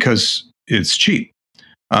 because it's cheap.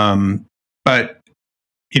 But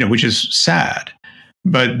which is sad.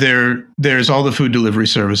 But there's all the food delivery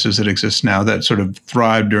services that exist now that sort of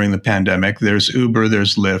thrived during the pandemic. There's Uber,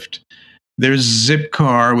 there's Lyft, there's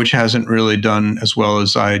Zipcar, which hasn't really done as well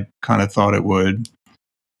as I kind of thought it would.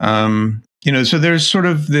 So there's sort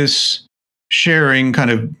of this sharing kind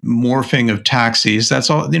of morphing of taxis. That's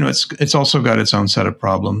all. It's also got its own set of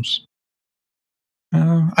problems.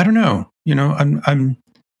 I don't know.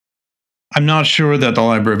 I'm not sure that the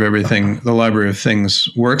library of things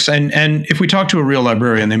works. And if we talk to a real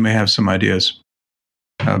librarian, they may have some ideas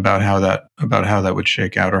about how that would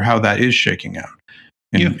shake out, or how that is shaking out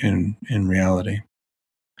in reality.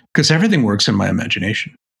 Because everything works in my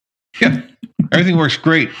imagination. Yeah, everything works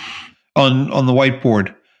great on the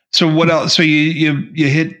whiteboard. So what else? So you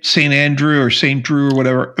hit St. Andrew or St. Drew or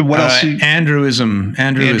whatever. What else? Andrewism.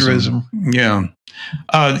 Yeah.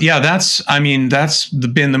 That's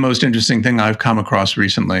been the most interesting thing I've come across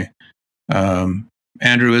recently.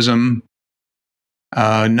 Andrewism.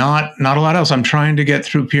 Not a lot else. I'm trying to get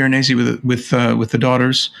through Piranesi with the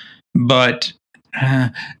daughters, but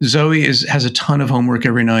Zoe has a ton of homework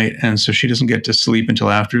every night, and so she doesn't get to sleep until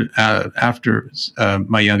after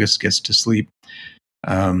my youngest gets to sleep.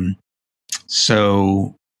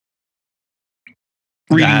 So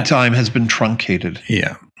reading time has been truncated.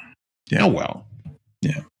 Yeah. Oh well.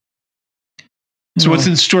 Yeah. So what's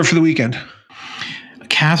in store for the weekend?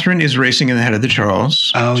 Catherine is racing in the Head of the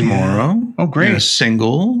Charles tomorrow. Yeah. Oh, great. In a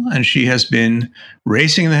single, and she has been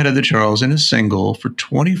racing in the Head of the Charles in a single for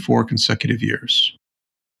 24 consecutive years.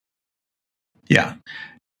 Yeah.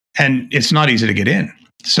 And it's not easy to get in.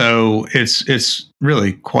 So it's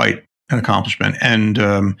really quite an accomplishment. And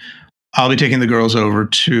I'll be taking the girls over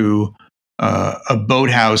to a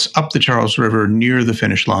boathouse up the Charles River near the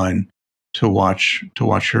finish line to watch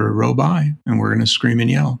her row by, and we're going to scream and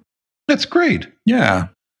yell. That's great. Yeah.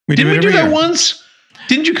 Didn't we do that once?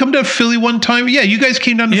 Didn't you come to Philly one time? Yeah, you guys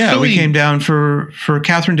came down to Philly. Yeah, we came down for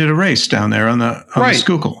Catherine did a race down there on the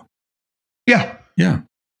Schuylkill. Yeah. Yeah.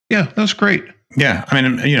 Yeah, that was great. Yeah. I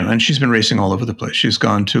mean, and she's been racing all over the place. She's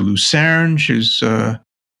gone to Lucerne. She's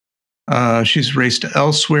raced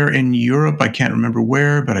elsewhere in Europe. I can't remember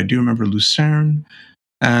where, but I do remember Lucerne.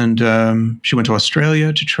 And she went to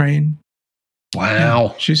Australia to train.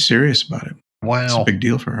 Wow. Yeah, she's serious about it. Wow. It's a big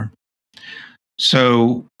deal for her.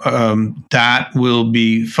 So that will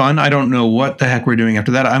be fun. I don't know what the heck we're doing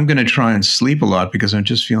after that. I'm going to try and sleep a lot because I'm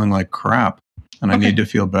just feeling like crap, and I need to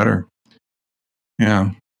feel better.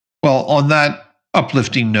 Yeah. Well, on that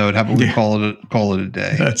uplifting note, how about we call it a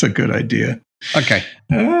day? That's a good idea. Okay.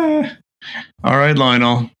 All right,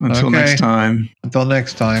 Lionel. Until next time. Until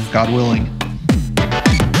next time, God willing.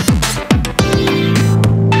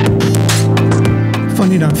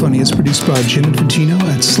 Funny Not Funny is produced by Jim Infantino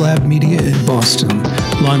at Slab Media in Boston.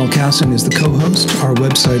 Lionel Casson is the co-host. Our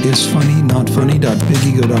website is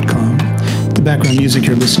funnynotfunny.bigego.com. The background music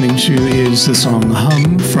you're listening to is the song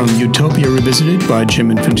Hum from Utopia Revisited by Jim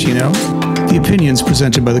Infantino. The opinions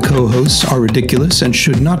presented by the co-hosts are ridiculous and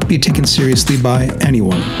should not be taken seriously by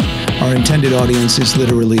anyone. Our intended audience is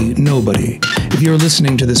literally nobody. If you're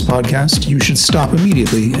listening to this podcast, you should stop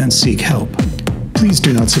immediately and seek help. Please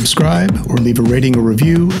do not subscribe or leave a rating or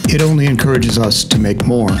review. It only encourages us to make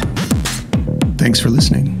more. Thanks for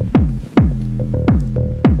listening.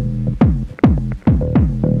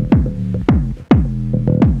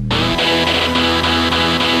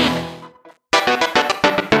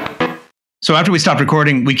 So after we stopped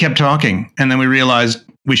recording, we kept talking, and then we realized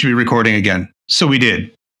we should be recording again. So we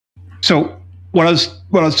did. So what I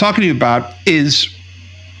was talking to you about is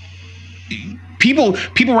people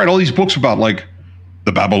write all these books about like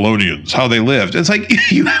the Babylonians, how they lived. It's like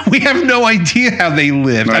we have no idea how they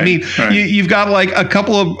lived. Right, I mean, right. You've got like a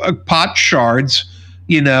couple of pot shards,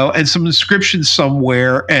 and some inscriptions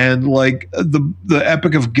somewhere, and like the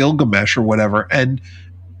Epic of Gilgamesh or whatever, and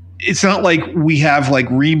it's not like we have like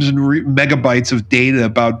reams and megabytes of data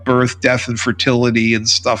about birth, death, and fertility and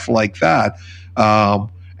stuff like that.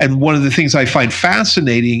 And one of the things I find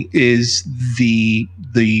fascinating is the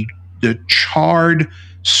charred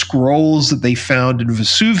scrolls that they found in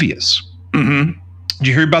Vesuvius. Mm-hmm. Did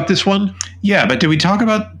you hear about this one? Yeah, but no, we talked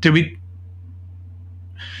about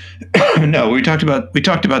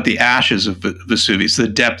the ashes of Vesuvius, the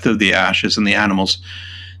depth of the ashes and the animals.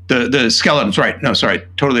 The skeletons, right? No, sorry,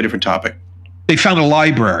 totally different topic. They found a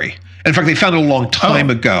library. In fact, they found it a long time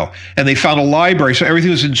ago, and they found a library. So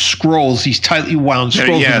everything was in scrolls, these tightly wound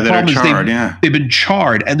scrolls. Yeah, the that are problem charred. they've been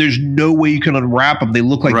charred, and there's no way you can unwrap them. They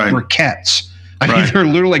look like briquettes. I mean, they're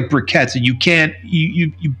literally like briquettes, and you can't,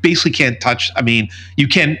 you basically can't touch. I mean, you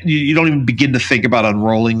don't even begin to think about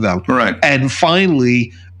unrolling them. Right. And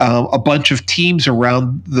finally, a bunch of teams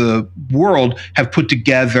around the world have put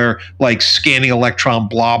together like scanning electron,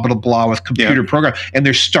 blah blah blah, with computer program, and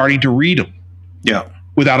they're starting to read them. Yeah.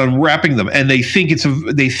 Without unwrapping them, and they think it's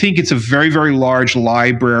a very, very large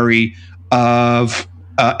library of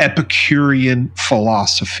Epicurean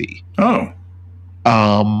philosophy. Oh.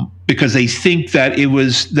 Because they think that it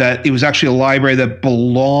was actually a library that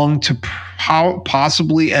belonged to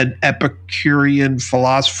possibly an Epicurean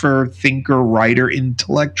philosopher, thinker, writer,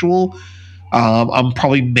 intellectual. I'm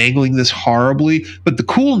probably mangling this horribly, but the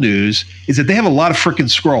cool news is that they have a lot of frickin'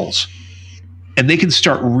 scrolls, and they can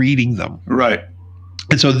start reading them. Right.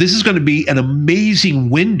 And so this is going to be an amazing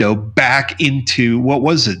window back into, what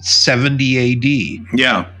was it, 70 AD?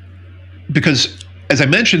 Yeah. Because, as I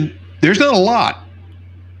mentioned, there's not a lot.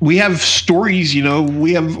 We have stories,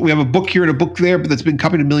 we have a book here and a book there, but that's been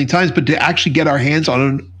copied a million times. But to actually get our hands on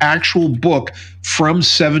an actual book from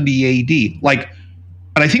 70 AD, and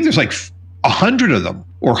I think there's like 100 of them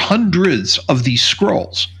or hundreds of these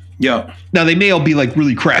scrolls. Yeah. Now, they may all be like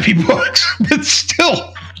really crappy books, but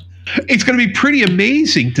still, it's going to be pretty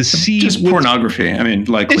amazing to see. Just pornography. I mean,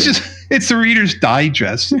 likely. It's the Reader's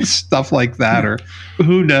Digest and stuff like that, or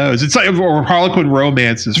who knows? It's like, or Harlequin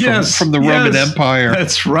romances from the Roman Empire.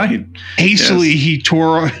 That's right. Hastily, she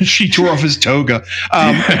tore off his toga.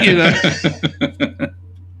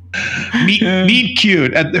 Meet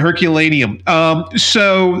cute at the Herculaneum.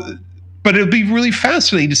 But it'll be really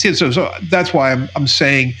fascinating to see it. So that's why I'm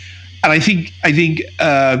saying. And I think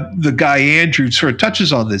the guy Andrew sort of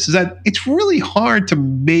touches on this, is that it's really hard to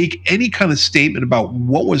make any kind of statement about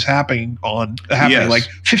what was happening like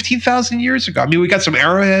 15,000 years ago. I mean, we got some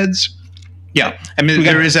arrowheads. Yeah, I mean,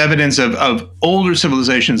 there is evidence of older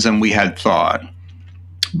civilizations than we had thought,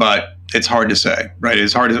 but it's hard to say, right?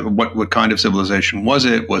 It's hard to what kind of civilization was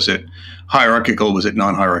it? Was it hierarchical? Was it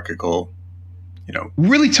non-hierarchical?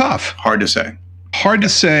 Really tough. Hard to say. Hard to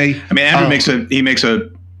say. I mean, Andrew makes a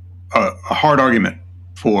hard argument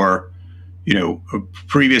for,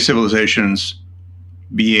 previous civilizations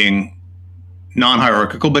being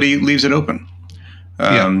non-hierarchical, but he leaves it open.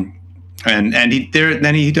 And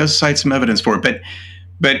he does cite some evidence for it,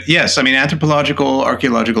 but yes, I mean, anthropological,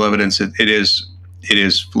 archaeological evidence, it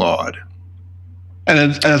is flawed.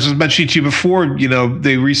 And as I mentioned to you before,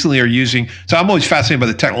 they recently are using. So I'm always fascinated by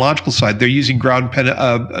the technological side. They're using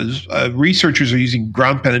researchers are using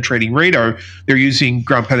ground penetrating radar. They're using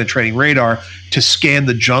ground penetrating radar to scan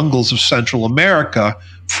the jungles of Central America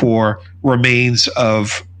for remains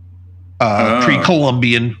of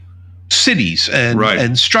pre-Columbian cities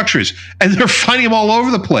and structures, and they're finding them all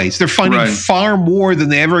over the place. They're finding far more than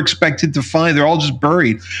they ever expected to find. They're all just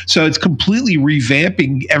buried. So it's completely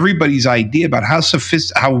revamping everybody's idea about how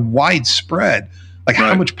widespread,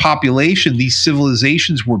 how much population these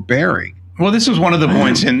civilizations were bearing. Well, this was one of the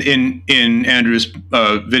points in Andrew's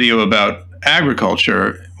video about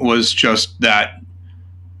agriculture, was just that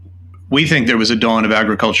we think there was a dawn of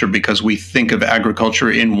agriculture because we think of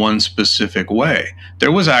agriculture in one specific way.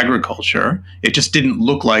 There was agriculture. It just didn't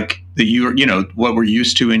look like what we're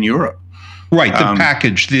used to in Europe. Right. The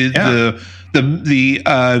package, the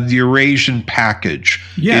Eurasian package.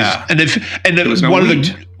 Yeah.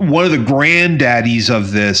 One of the granddaddies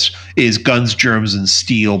of this is Guns, Germs, and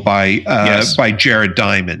Steel by Jared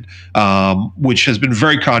Diamond, which has been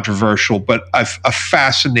very controversial, but I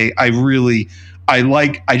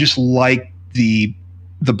just like the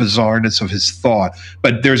bizarreness of his thought.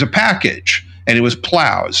 But there's a package, and it was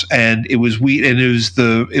plows, and it was wheat, and it was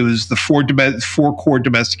the four core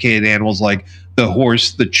domesticated animals like the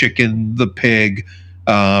horse, the chicken, the pig,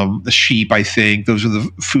 the sheep. I think those are the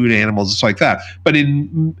food animals. It's like that. But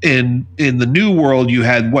in the New World, you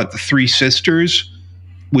had the Three Sisters,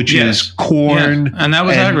 which is corn, and that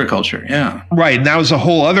was agriculture. Yeah, right. And that was a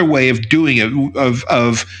whole other way of doing it,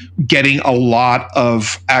 of getting a lot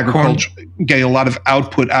of agriculture, getting a lot of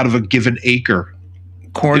output out of a given acre.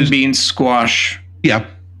 Corn, beans, squash. Yeah.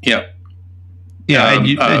 And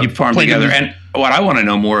you farm together. And what I want to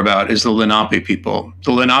know more about is the Lenape people.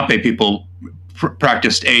 The Lenape people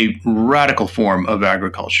practiced a radical form of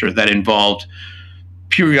agriculture that involved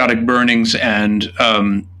periodic burnings, and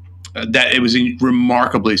that it was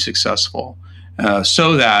remarkably successful.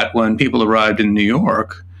 So that when people arrived in New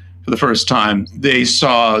York for the first time, they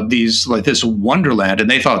saw this wonderland, and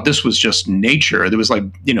they thought this was just nature. There was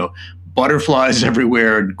butterflies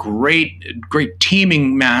everywhere, great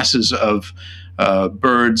teeming masses of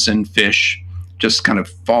birds and fish just kind of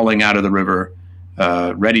falling out of the river,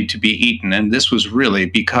 ready to be eaten. And this was really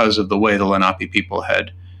because of the way the Lenape people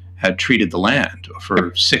had treated the land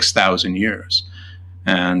for 6,000 years.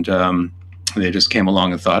 And they just came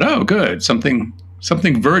along and thought, oh, good, something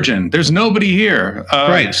virgin. There's nobody here.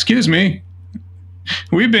 Right. Excuse me.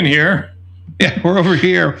 We've been here. Yeah, we're over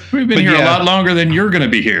here. We've been here a lot longer than you're going to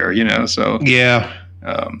be here, so. Yeah.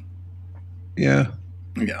 Yeah.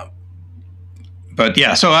 But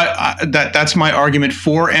yeah, so that's my argument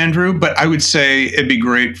for Andrew. But I would say it'd be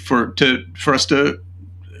great for us to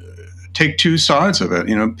take two sides of it.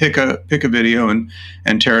 Pick a video and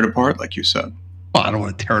tear it apart, like you said. Well, I don't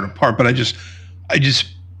want to tear it apart, but I just.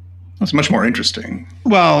 It's much more interesting.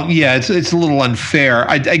 Well, yeah, it's a little unfair.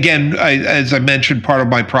 As I mentioned, part of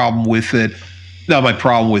my problem with it, not my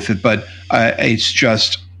problem with it, but it's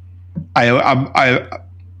just I'm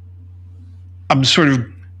sort of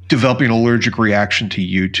developing an allergic reaction to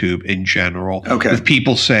YouTube in general. Okay. With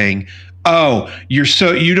people saying, "Oh, you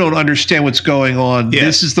don't understand what's going on. Yeah.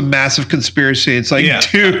 This is the massive conspiracy." It's like,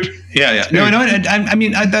 dude. Yeah. No. I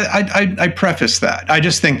mean, I preface that. I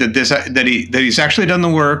just think that he's actually done the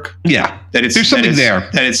work. Yeah. There's something there.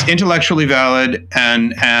 That it's intellectually valid,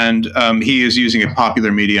 and he is using a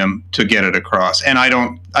popular medium to get it across. And I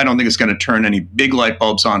don't think it's going to turn any big light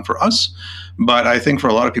bulbs on for us, but I think for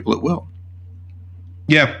a lot of people it will.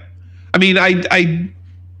 Yeah. I mean,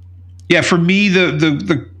 for me,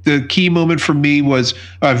 the key moment for me was,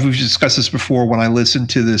 we've discussed this before, when I listened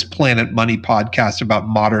to this Planet Money podcast about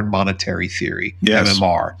modern monetary theory,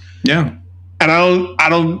 MMR. Yeah. And I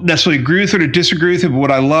don't necessarily agree with it or disagree with it, but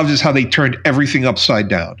what I loved is how they turned everything upside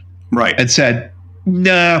down. Right. And said,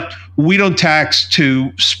 nah, we don't tax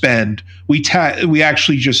to spend. We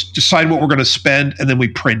actually just decide what we're going to spend, and then we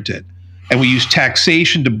print it. And we use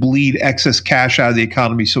taxation to bleed excess cash out of the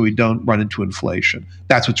economy so we don't run into inflation.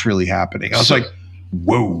 That's what's really happening. I was like,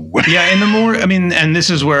 whoa. Yeah, and this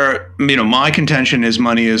is where, my contention is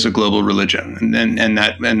money is a global religion, and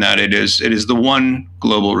that it is the one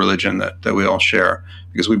global religion that we all share,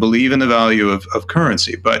 because we believe in the value of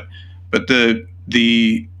currency. But the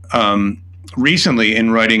recently,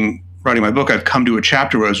 in writing my book, I've come to a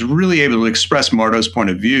chapter where I was really able to express Mardo's point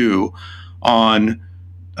of view on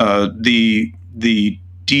the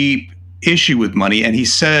deep issue with money. And he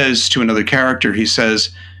says to another character,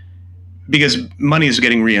 because money is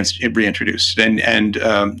getting reintroduced,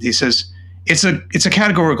 and he says it's a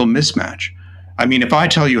categorical mismatch. I mean, if I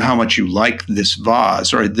tell you how much you like this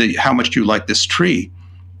vase, or how much you like this tree,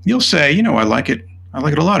 you'll say, I like it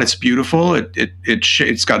a lot. It's beautiful.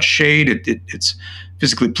 It's got shade. It's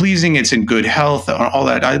physically pleasing. It's in good health. All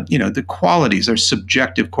that. The qualities are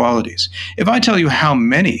subjective qualities. If I ask you how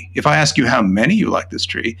many you like this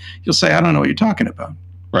tree, you'll say, I don't know what you're talking about.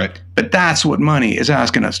 Right. But that's what money is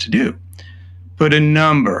asking us to do. Put a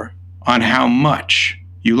number on how much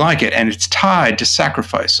you like it, and it's tied to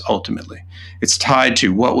sacrifice. Ultimately, it's tied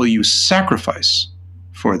to what will you sacrifice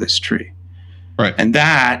for this tree. Right. And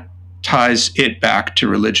that ties it back to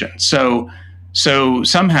religion. So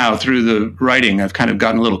somehow through the writing, I've kind of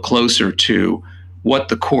gotten a little closer to what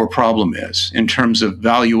the core problem is in terms of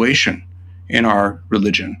valuation in our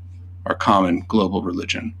religion, our common global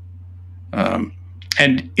religion.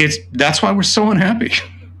 And that's why we're so unhappy.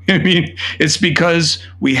 I mean, it's because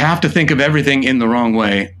we have to think of everything in the wrong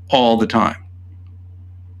way all the time.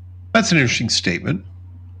 That's an interesting statement.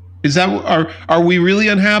 Is that are we really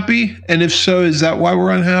unhappy? And if so, is that why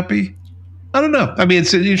we're unhappy? I don't know. I mean,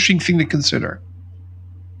 it's an interesting thing to consider.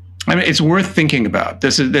 I mean, it's worth thinking about.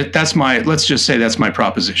 Let's just say that's my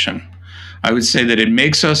proposition. I would say that it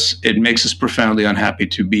makes us profoundly unhappy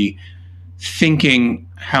to be thinking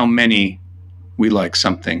how many we like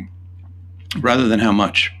something rather than how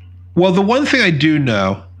much. Well, the one thing I do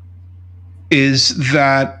know is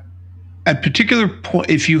that at particular point,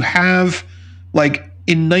 if you have like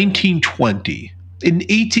in 1920,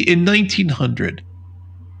 in 1900,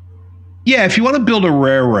 yeah, if you want to build a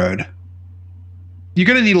railroad, you're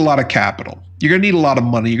going to need a lot of capital. You're going to need a lot of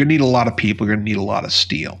money. You're going to need a lot of people. You're going to need a lot of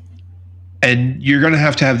steel. And you're going to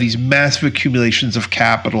have these massive accumulations of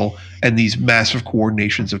capital and these massive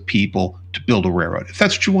coordinations of people to build a railroad. If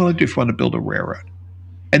that's what you want to do, if you want to build a railroad.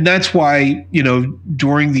 And that's why,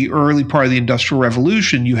 during the early part of the Industrial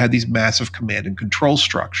Revolution, you had these massive command and control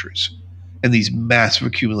structures and these massive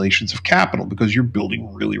accumulations of capital because you're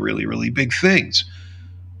building really, really, really big things.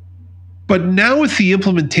 But now with the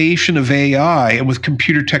implementation of AI and with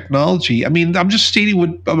computer technology, I mean, I'm just stating what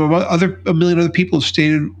a million other people have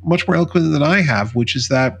stated much more eloquently than I have, which is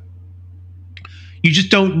that you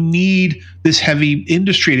just don't need this heavy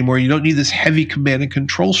industry anymore. You don't need this heavy command and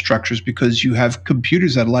control structures because you have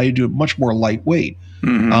computers that allow you to do it much more lightweight.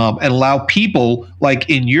 Mm-hmm. And allow people, like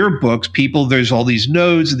in your books, there's all these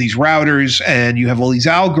nodes and these routers, and you have all these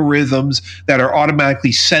algorithms that are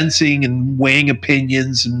automatically sensing and weighing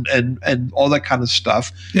opinions and all that kind of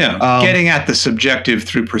stuff. Yeah, getting at the subjective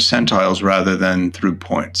through percentiles rather than through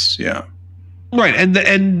points. Yeah, right. And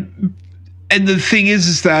the thing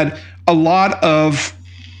is that a lot of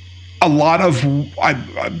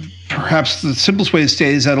perhaps the simplest way to say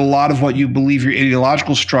it is that a lot of what you believe your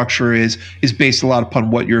ideological structure is based a lot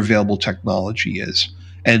upon what your available technology is.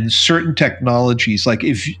 And certain technologies, like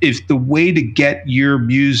if the way to get your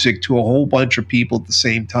music to a whole bunch of people at the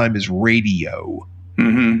same time is radio,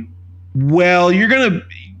 mm-hmm. Well,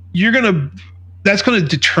 that's gonna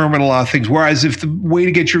determine a lot of things. Whereas if the way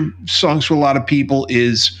to get your songs to a lot of people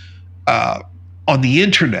is on the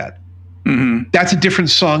internet, mm-hmm. That's a different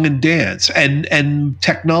song and dance. And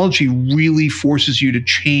technology really forces you to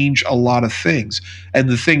change a lot of things. And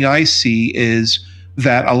the thing I see is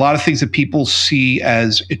that a lot of things that people see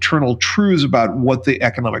as eternal truths about what the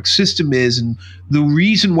economic system is and the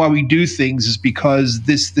reason why we do things is because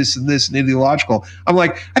this, and this, and ideological. I'm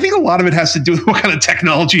like, I think a lot of it has to do with what kind of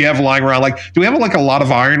technology you have lying around. Like, do we have like a lot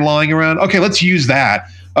of iron lying around? Okay, let's use that.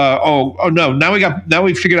 No! Now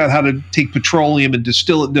we figured out how to take petroleum and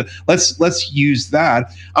distill it. Let's use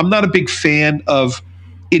that. I'm not a big fan of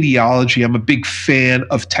ideology. I'm a big fan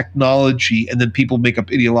of technology, and then people make up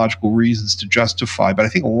ideological reasons to justify. But I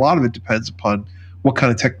think a lot of it depends upon what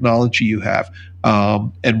kind of technology you have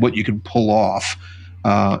and what you can pull off.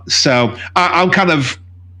 So I'm kind of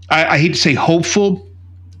I hate to say hopeful,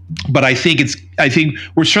 but I think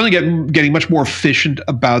we're certainly getting much more efficient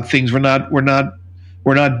about things. We're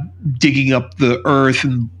not digging up the earth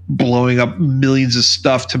and blowing up millions of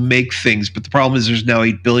stuff to make things. But the problem is there's now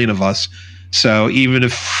 8 billion of us. So even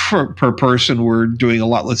if per person we're doing a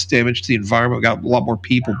lot less damage to the environment, we've got a lot more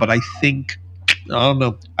people. But I think, I don't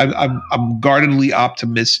know, I'm guardedly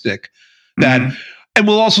optimistic that, mm-hmm. And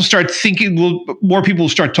we'll also start thinking, more people will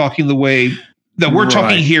start talking the way that we're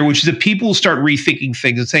talking here, which is that people will start rethinking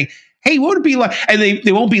things and saying, hey, what would it be like? And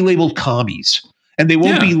they won't be labeled commies. And they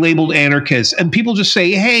won't be labeled anarchists. And people just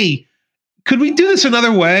say, hey, could we do this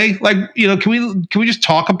another way? Like, can we just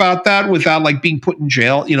talk about that without like being put in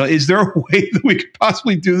jail? Is there a way that we could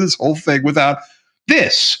possibly do this whole thing without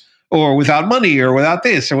this or without money or without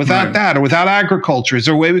this or without that or without agriculture? Is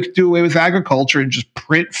there a way we could do away with agriculture and just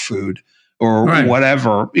print food or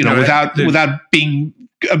whatever, without being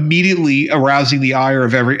immediately arousing the ire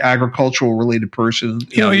of every agricultural related person.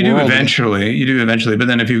 You do eventually, but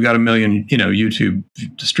then if you've got 1 million, YouTube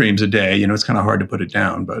streams a day, it's kind of hard to put it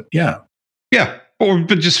down, but yeah.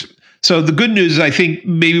 So the good news is I think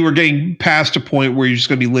maybe we're getting past a point where you're just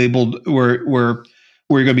going to be labeled, where you're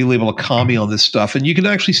going to be labeled a commie on this stuff. And you can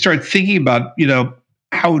actually start thinking about,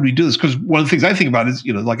 how would we do this? Because one of the things I think about is,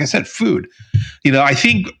 like I said, food. I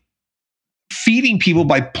think feeding people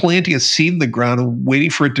by planting a seed in the ground and waiting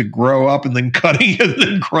for it to grow up and then cutting it and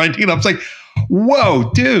then grinding it up. It's like,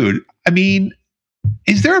 whoa, dude. I mean,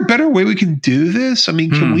 is there a better way we can do this? I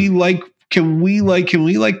mean, can we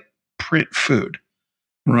print food?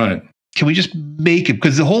 Right. Can we just make it?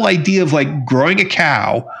 Because the whole idea of like growing a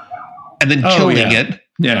cow and then killing it.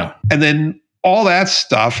 Yeah. And then all that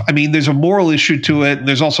stuff. I mean, there's a moral issue to it, and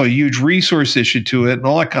there's also a huge resource issue to it, and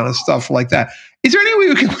all that kind of stuff like that. Is there any way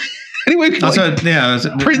we can,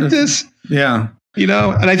 print this? Yeah. You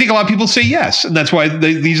know, and I think a lot of people say yes, and that's why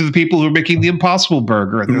these are the people who are making the Impossible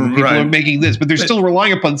Burger, and they're the people who are making this, but they're still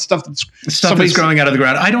relying upon stuff that's growing out of the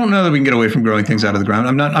ground. I don't know that we can get away from growing things out of the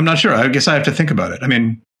ground. I'm not sure. I guess I have to think about it. I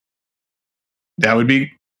mean, that would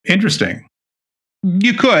be interesting.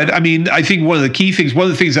 You could. I mean, I think one of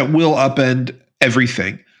the things that will upend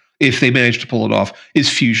everything, if they manage to pull it off, is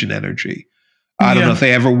fusion energy. I don't know if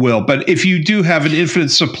they ever will, but if you do have an infinite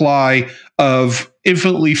supply of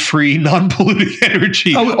infinitely free, non-polluting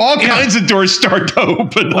energy, all kinds of doors start to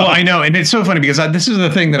open. Well, I know, and it's so funny because this is the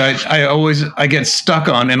thing that I always get stuck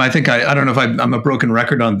on, and I think I don't know if I'm a broken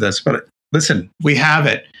record on this, but listen, we have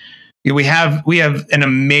it. We have an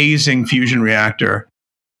amazing fusion reactor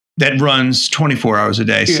that runs 24 hours a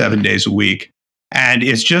day, 7 days a week. And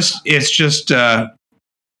it's just 8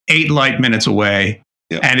 light minutes away.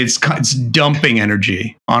 Yeah. And it's dumping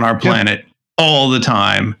energy on our planet all the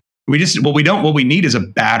time. What we need is a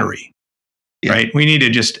battery, right? We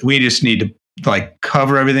just need to like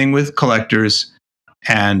cover everything with collectors.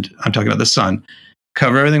 And I'm talking about the sun,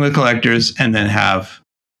 cover everything with collectors and then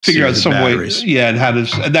figure out some batteries. Way, and how to.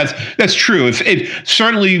 And that's true. If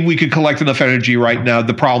certainly we could collect enough energy right now.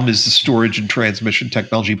 The problem is the storage and transmission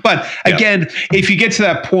technology. But again, if you get to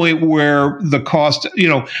that point where the cost,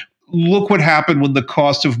 look what happened when the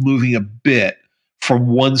cost of moving a bit from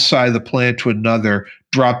one side of the planet to another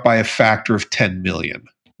dropped by a factor of 10 million,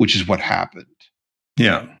 which is what happened.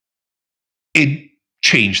 Yeah, it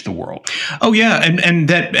changed the world. Oh yeah, and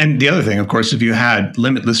the other thing, of course, if you had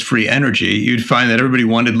limitless free energy, you'd find that everybody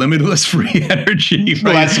wanted limitless free energy.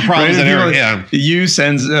 Well, that's the problem. The use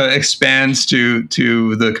expands to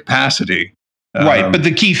the capacity. Right, but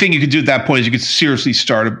the key thing you could do at that point is you could seriously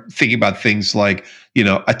start thinking about things like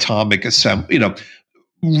atomic assembly,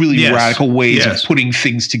 really radical ways of putting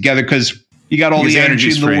things together because you got all the energy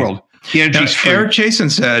in the world. The energy's free. Eric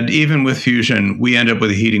Chasen said, even with fusion, we end up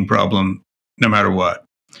with a heating problem. No matter what,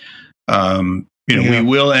 we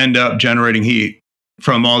will end up generating heat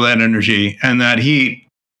from all that energy, and that heat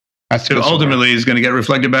ultimately is going to get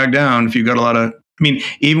reflected back down. If you've got a lot of,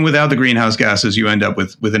 even without the greenhouse gases, you end up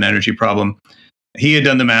with an energy problem. He had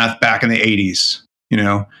done the math back in the 80s,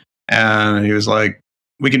 and he was like,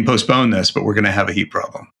 "We can postpone this, but we're going to have a heat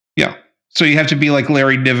problem." Yeah. So you have to be like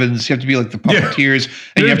Larry Nivens. You have to be like the puppeteers,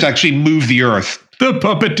 and you have to actually move the earth. The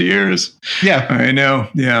puppeteers. Yeah. I know.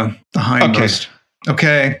 Yeah. The hindmost.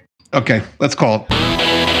 Okay. Let's call it.